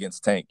fight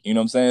against Tank. You know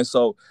what I'm saying?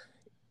 So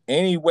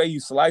any way you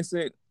slice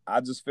it,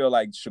 I just feel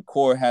like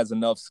Shakur has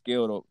enough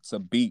skill to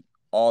beat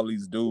all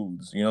these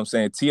dudes. You know what I'm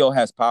saying? T.O.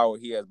 has power.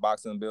 He has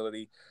boxing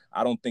ability.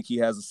 I don't think he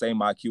has the same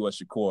IQ as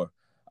Shakur.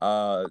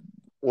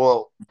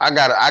 Well, I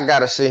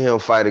gotta see him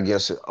fight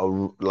against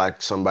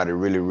like somebody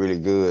really, really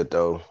good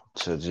though.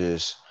 To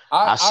just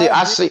I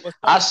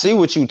see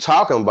what you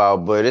talking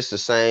about, but it's the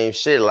same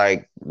shit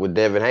like with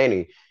Devin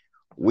Haney.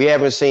 We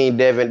haven't seen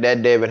Devin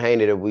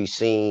Haney that we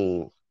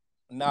seen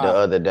the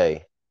other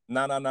day.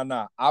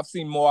 Nah. I've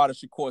seen more out of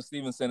Shakur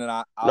Stevenson than No,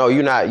 I've ever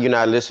seen. you're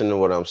not listening to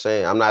what I'm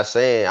saying. I'm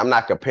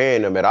not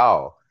comparing them at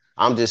all.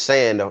 I'm just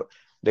saying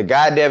the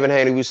guy Devin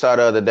Haney we saw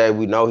the other day,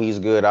 we know he's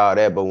good, all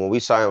that, but when we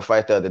saw him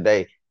fight the other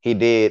day, he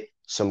did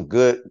some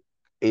good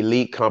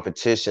elite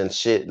competition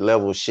shit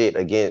level shit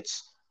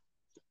against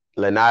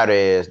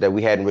Linares that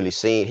we hadn't really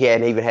seen. He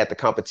hadn't even had the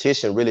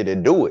competition really to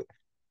do it.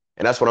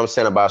 And that's what I'm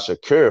saying about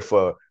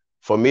Shakur.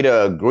 For me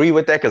to agree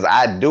with that, because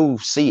I do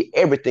see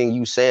everything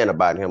you saying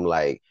about him,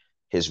 like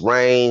his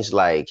range,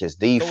 like his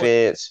So it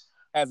defense.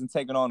 hasn't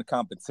taken on the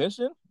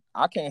competition.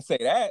 I can't say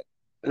that.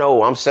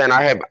 No, I'm saying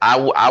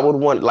I would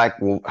want like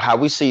how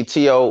we see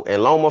T.O.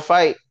 and Loma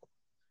fight,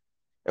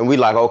 and we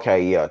like,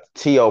 okay, yeah,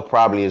 T.O.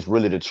 probably is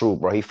really the truth,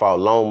 bro. He fought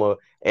Loma,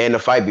 and the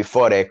fight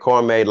before that,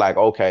 Cormier, like,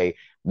 okay,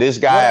 this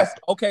Well, guy. that's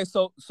okay.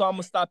 So I'm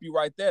gonna stop you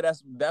right there.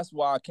 That's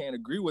why I can't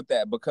agree with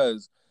that,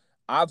 because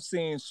I've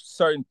seen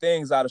certain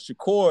things out of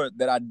Shakur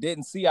that I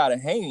didn't see out of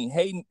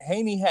Haney.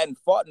 Haney hadn't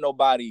fought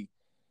nobody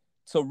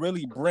to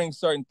really bring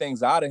certain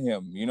things out of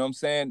him. You know what I'm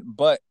saying?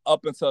 But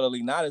up until the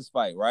Linares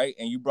fight, right?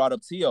 And you brought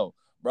up T.O.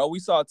 Bro, we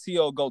saw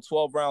T.O. go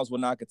 12 rounds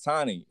with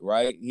Nakatani,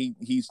 right?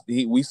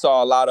 We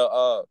saw a lot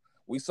of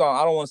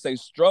I don't want to say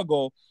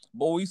struggle,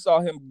 but we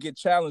saw him get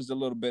challenged a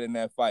little bit in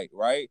that fight,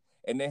 right?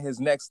 And then his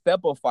next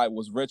step up fight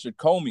was Richard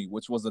Comey,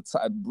 which was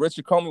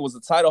Richard Comey was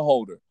a title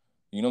holder.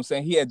 You know what I'm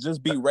saying? He had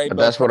just beat Ray But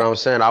that's what Beltran. I'm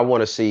saying. I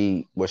want to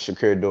see what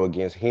Shakur do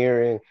against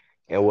Hearing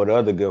and what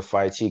other good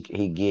fights he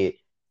get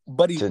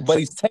But to.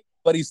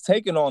 he's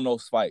taking on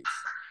those fights.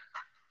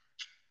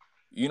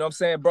 You know what I'm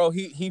saying, bro?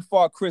 He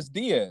fought Chris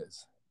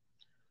Diaz.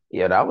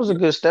 Yeah, that was a You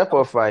good step know,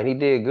 up fight. He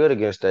did good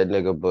against that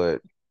nigga,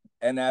 but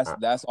and uh,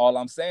 that's all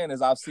I'm saying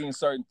is I've seen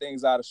certain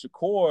things out of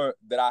Shakur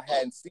that I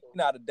hadn't seen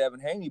out of Devin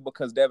Haney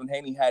because Devin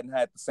Haney hadn't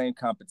had the same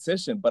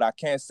competition. But I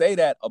can't say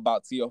that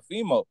about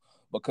Teofimo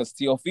because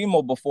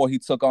Teofimo, before he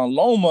took on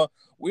Loma,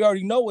 we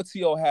already know what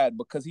Teo had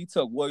because he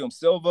took William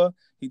Silva,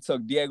 he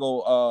took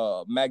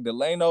Diego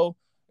Magdaleno,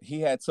 he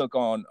had took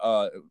on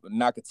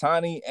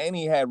Nakatani, and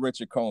he had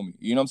Richard Comey.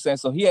 You know what I'm saying?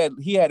 So he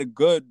had a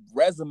good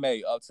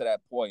resume up to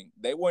that point.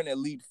 They weren't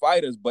elite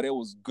fighters, but it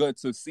was good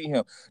to see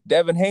him.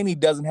 Devin Haney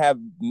doesn't have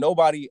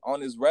nobody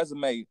on his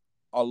resume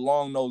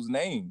along those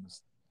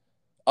names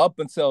up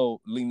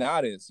until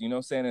Linares. You know what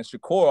I'm saying? And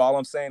Shakur, all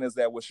I'm saying is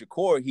that with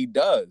Shakur, he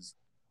does.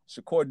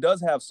 Shakur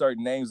does have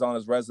certain names on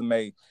his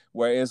resume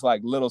where it's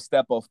like little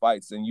step-up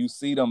fights, and you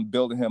see them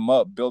building him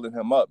up. You know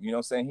what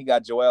I'm saying? He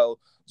got Joel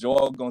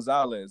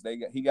Gonzalez.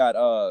 He got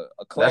a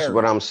that's what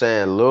Clary. I'm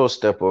saying. Little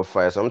step up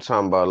fights. I'm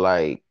talking about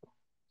like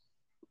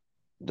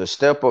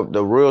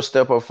the real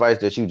step up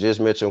fights that you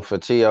just mentioned for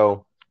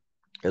T.O.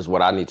 is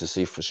what I need to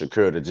see for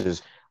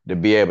Shakur to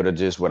be able to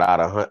just without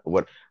a hunt,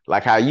 what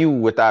like how you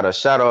without a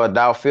shadow of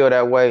doubt feel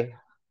that way.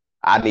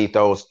 I need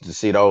those to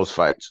see those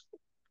fights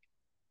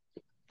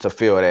to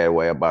feel that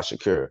way about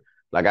Shakur.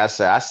 Like I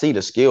said, I see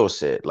the skill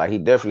set. Like he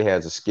definitely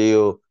has a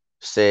skill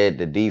set,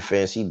 the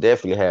defense. He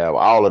definitely have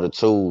all of the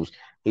tools.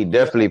 He Yeah,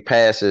 definitely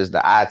passes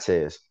the eye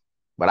test.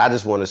 But I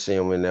just want to see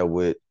him in there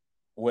with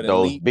with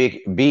those elite.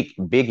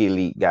 big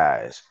elite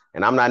guys.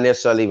 And I'm not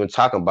necessarily even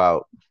talking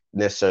about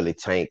necessarily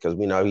Tank because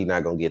we know he's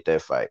not gonna get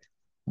that fight.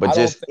 But I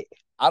don't just think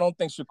I don't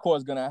think Shakur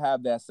is gonna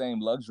have that same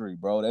luxury,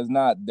 bro. There's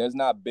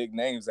not big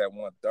names at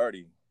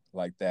 130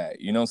 like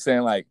that. You know what I'm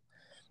saying? Like,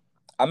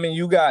 I mean,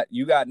 you got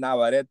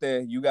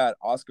Navarrete, you got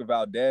Oscar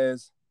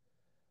Valdez,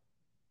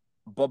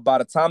 but by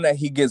the time that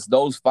he gets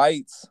those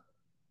fights,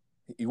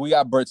 we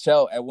got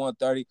Burchell at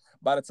 130.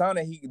 By the time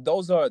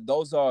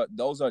that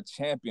those are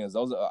champions.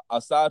 Those are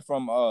aside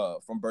from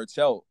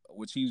Burchell,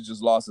 which he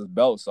just lost his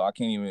belt, so I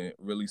can't even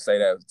really say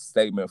that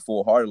statement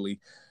full heartedly.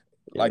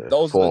 Like yeah,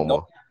 those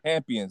former.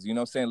 champions, you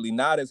know what I'm saying?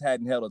 Linares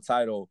hadn't held a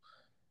title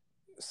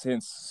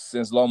since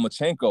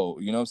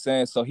Lomachenko, you know what I'm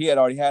saying? So he had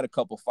already had a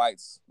couple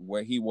fights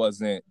where he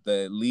wasn't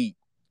the elite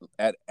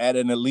at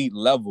an elite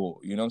level,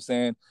 you know what I'm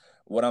saying?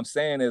 What I'm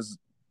saying is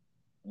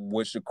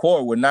with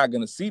Shakur, we're not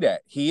gonna see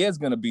that. He is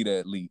gonna be the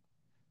elite.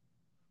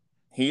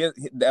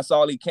 That's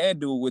all he can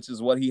do, which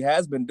is what he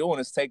has been doing,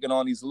 is taking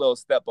on these little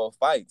step up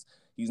fights.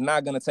 He's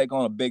not gonna take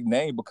on a big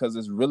name because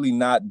it's really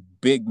not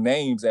big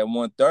names at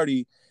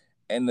 130,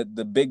 and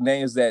the big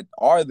names that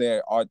are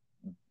there are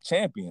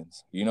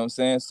champions. You know what I'm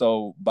saying?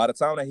 So by the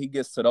time that he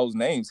gets to those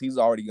names, he's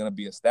already going to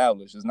be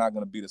established. It's not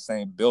going to be the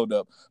same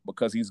buildup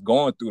because he's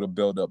going through the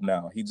buildup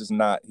now. They just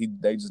not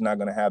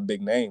going to have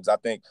big names. I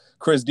think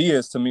Chris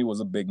Diaz to me was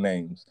a big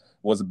name.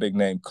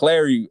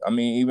 Clary, I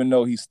mean, even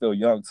though he's still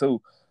young too.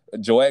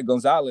 Joel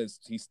Gonzalez,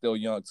 he's still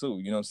young too.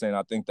 You know what I'm saying?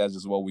 I think that's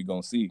just what we're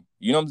gonna see.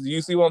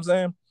 You see what I'm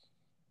saying?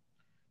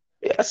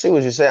 Yeah, I see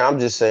what you're saying. I'm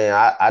just saying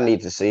I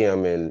need to see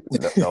him in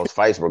those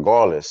fights,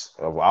 regardless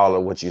of all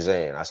of what you're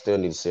saying. I still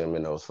need to see him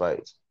in those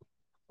fights.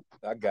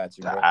 I got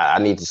you, bro. I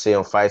need to see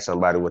him fight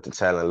somebody with the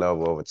talent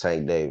level over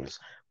Tank Davis.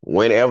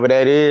 Whenever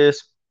that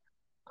is,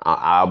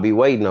 I'll be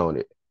waiting on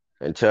it.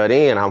 Until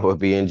then, I'm gonna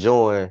be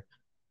enjoying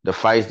the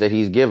fights that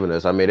he's giving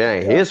us. I mean, that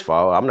ain't Yeah. his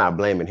fault. I'm not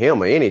blaming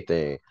him or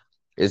anything.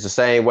 It's the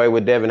same way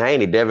with Devin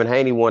Haney. Devin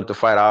Haney wanted to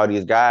fight all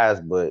these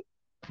guys, but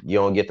you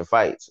don't get the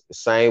fights.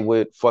 Same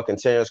with fucking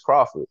Terrence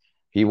Crawford.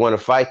 He want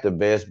to fight the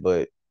best,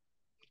 but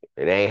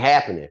it ain't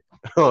happening.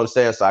 You know what I'm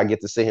saying? So I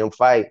get to see him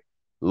fight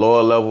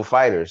lower level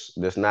fighters.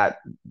 That's not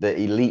the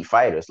elite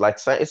fighters. Like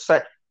it's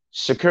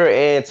Shakur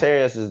and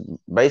Terrence is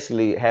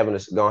basically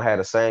gonna have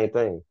the same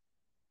thing.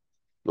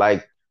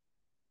 Like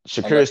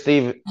Shakur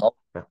Steven.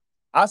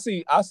 I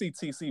see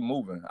TC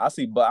moving.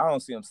 But I don't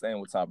see him staying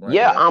with Top Rank.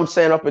 Yeah, I'm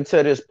saying up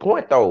until this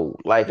point though.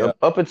 Like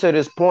up until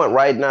this point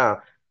right now,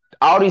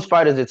 all these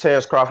fighters that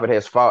Terrence Crawford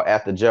has fought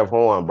after Jeff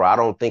Horn, bro, I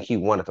don't think he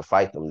wanted to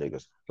fight them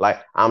niggas. Like,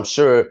 I'm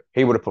sure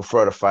he would have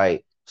preferred to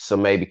fight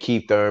some maybe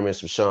Keith Thurman,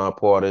 some Sean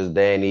Porters,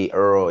 Danny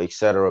Earl,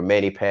 etc.,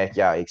 Manny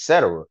Pacquiao,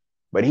 etc.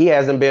 But he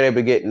hasn't been able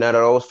to get none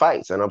of those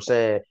fights. And I'm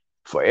saying,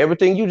 for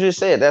everything you just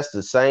said, that's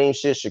the same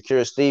shit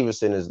Shakur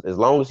Stevenson, as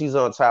long as he's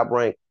on Top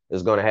Rank,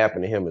 is going to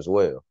happen to him as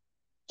well.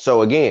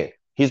 So again,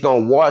 he's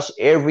going to wash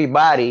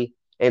everybody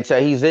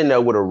until he's in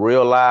there with a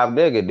real live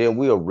nigga. Then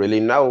we'll really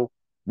know.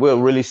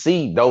 We'll really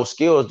see those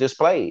skills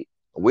displayed.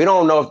 We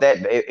don't know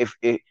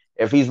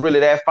if he's really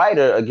that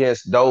fighter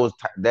against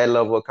that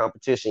level of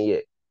competition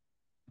yet.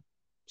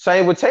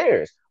 Same with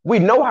Terrence. We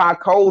know how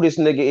cold this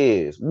nigga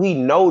is. We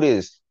know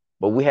this,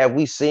 but have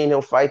we seen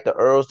him fight the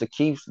Earls, the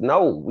Keiths?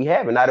 No, we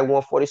haven't. Not at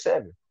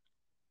 147.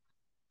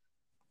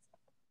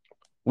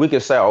 We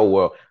could say, oh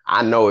well,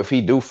 I know if he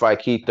do fight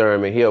Keith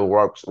Thurman, he'll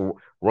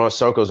run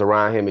circles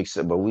around him.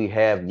 But we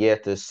have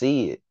yet to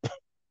see it.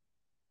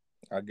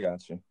 I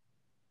got you.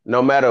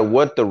 No matter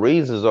what the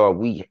reasons are,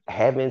 we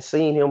haven't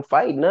seen him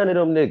fight none of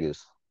them niggas.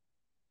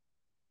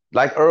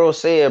 Like Earl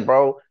said,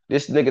 bro,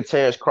 this nigga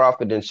Terrence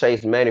Crawford and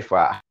Chase Manning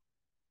fight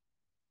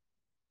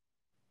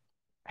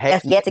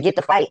has yet to get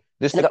the fight.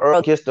 This nigga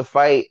Earl gets the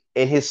fight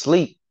in his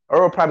sleep.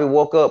 Earl probably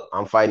woke up,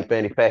 I'm fighting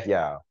Manny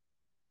Pacquiao.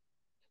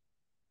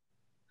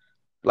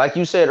 Like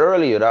you said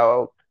earlier,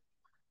 dog,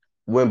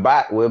 with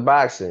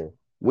boxing,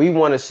 we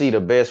want to see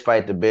the best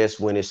fight the best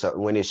when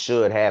it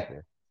should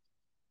happen.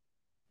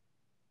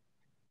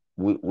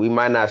 We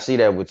might not see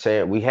that with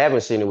Terrence. We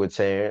haven't seen it with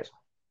Terrence,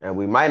 and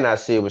we might not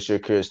see it with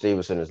Shakur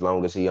Stevenson as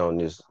long as he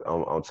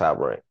on Top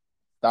Rank.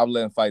 Stop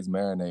letting fights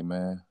marinate,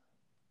 man.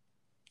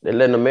 They're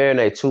letting them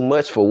marinate too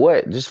much for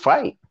what? Just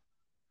fight.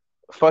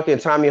 Fucking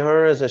Tommy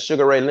Hearns and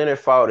Sugar Ray Leonard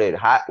fought at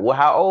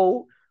how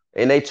old?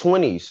 In their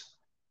 20s.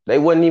 They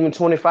wasn't even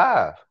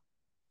 25.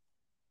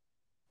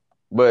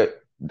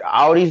 But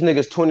all these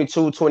niggas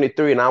 22,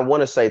 23, and I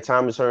want to say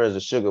Thomas Hearns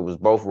and Sugar was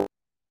both.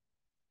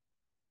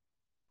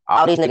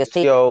 All these niggas,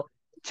 Theo,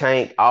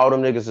 Tank, all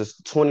them niggas is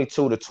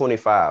 22 to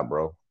 25,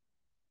 bro.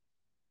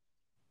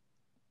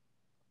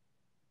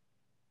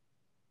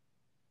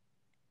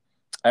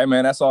 Hey,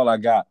 man, that's all I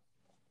got.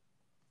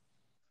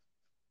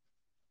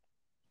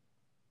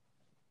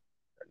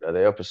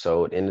 Another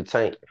episode in the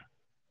tank.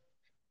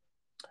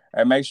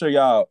 Hey, make sure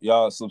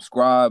y'all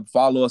subscribe,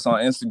 follow us on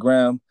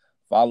Instagram,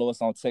 follow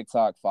us on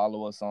TikTok,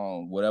 follow us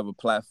on whatever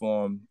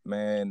platform,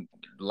 man.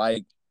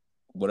 Like,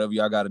 whatever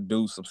y'all got to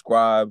do,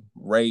 subscribe,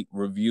 rate,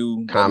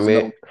 review,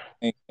 comment.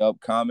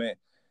 Comment.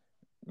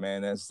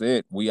 Man, that's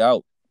it. We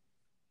out.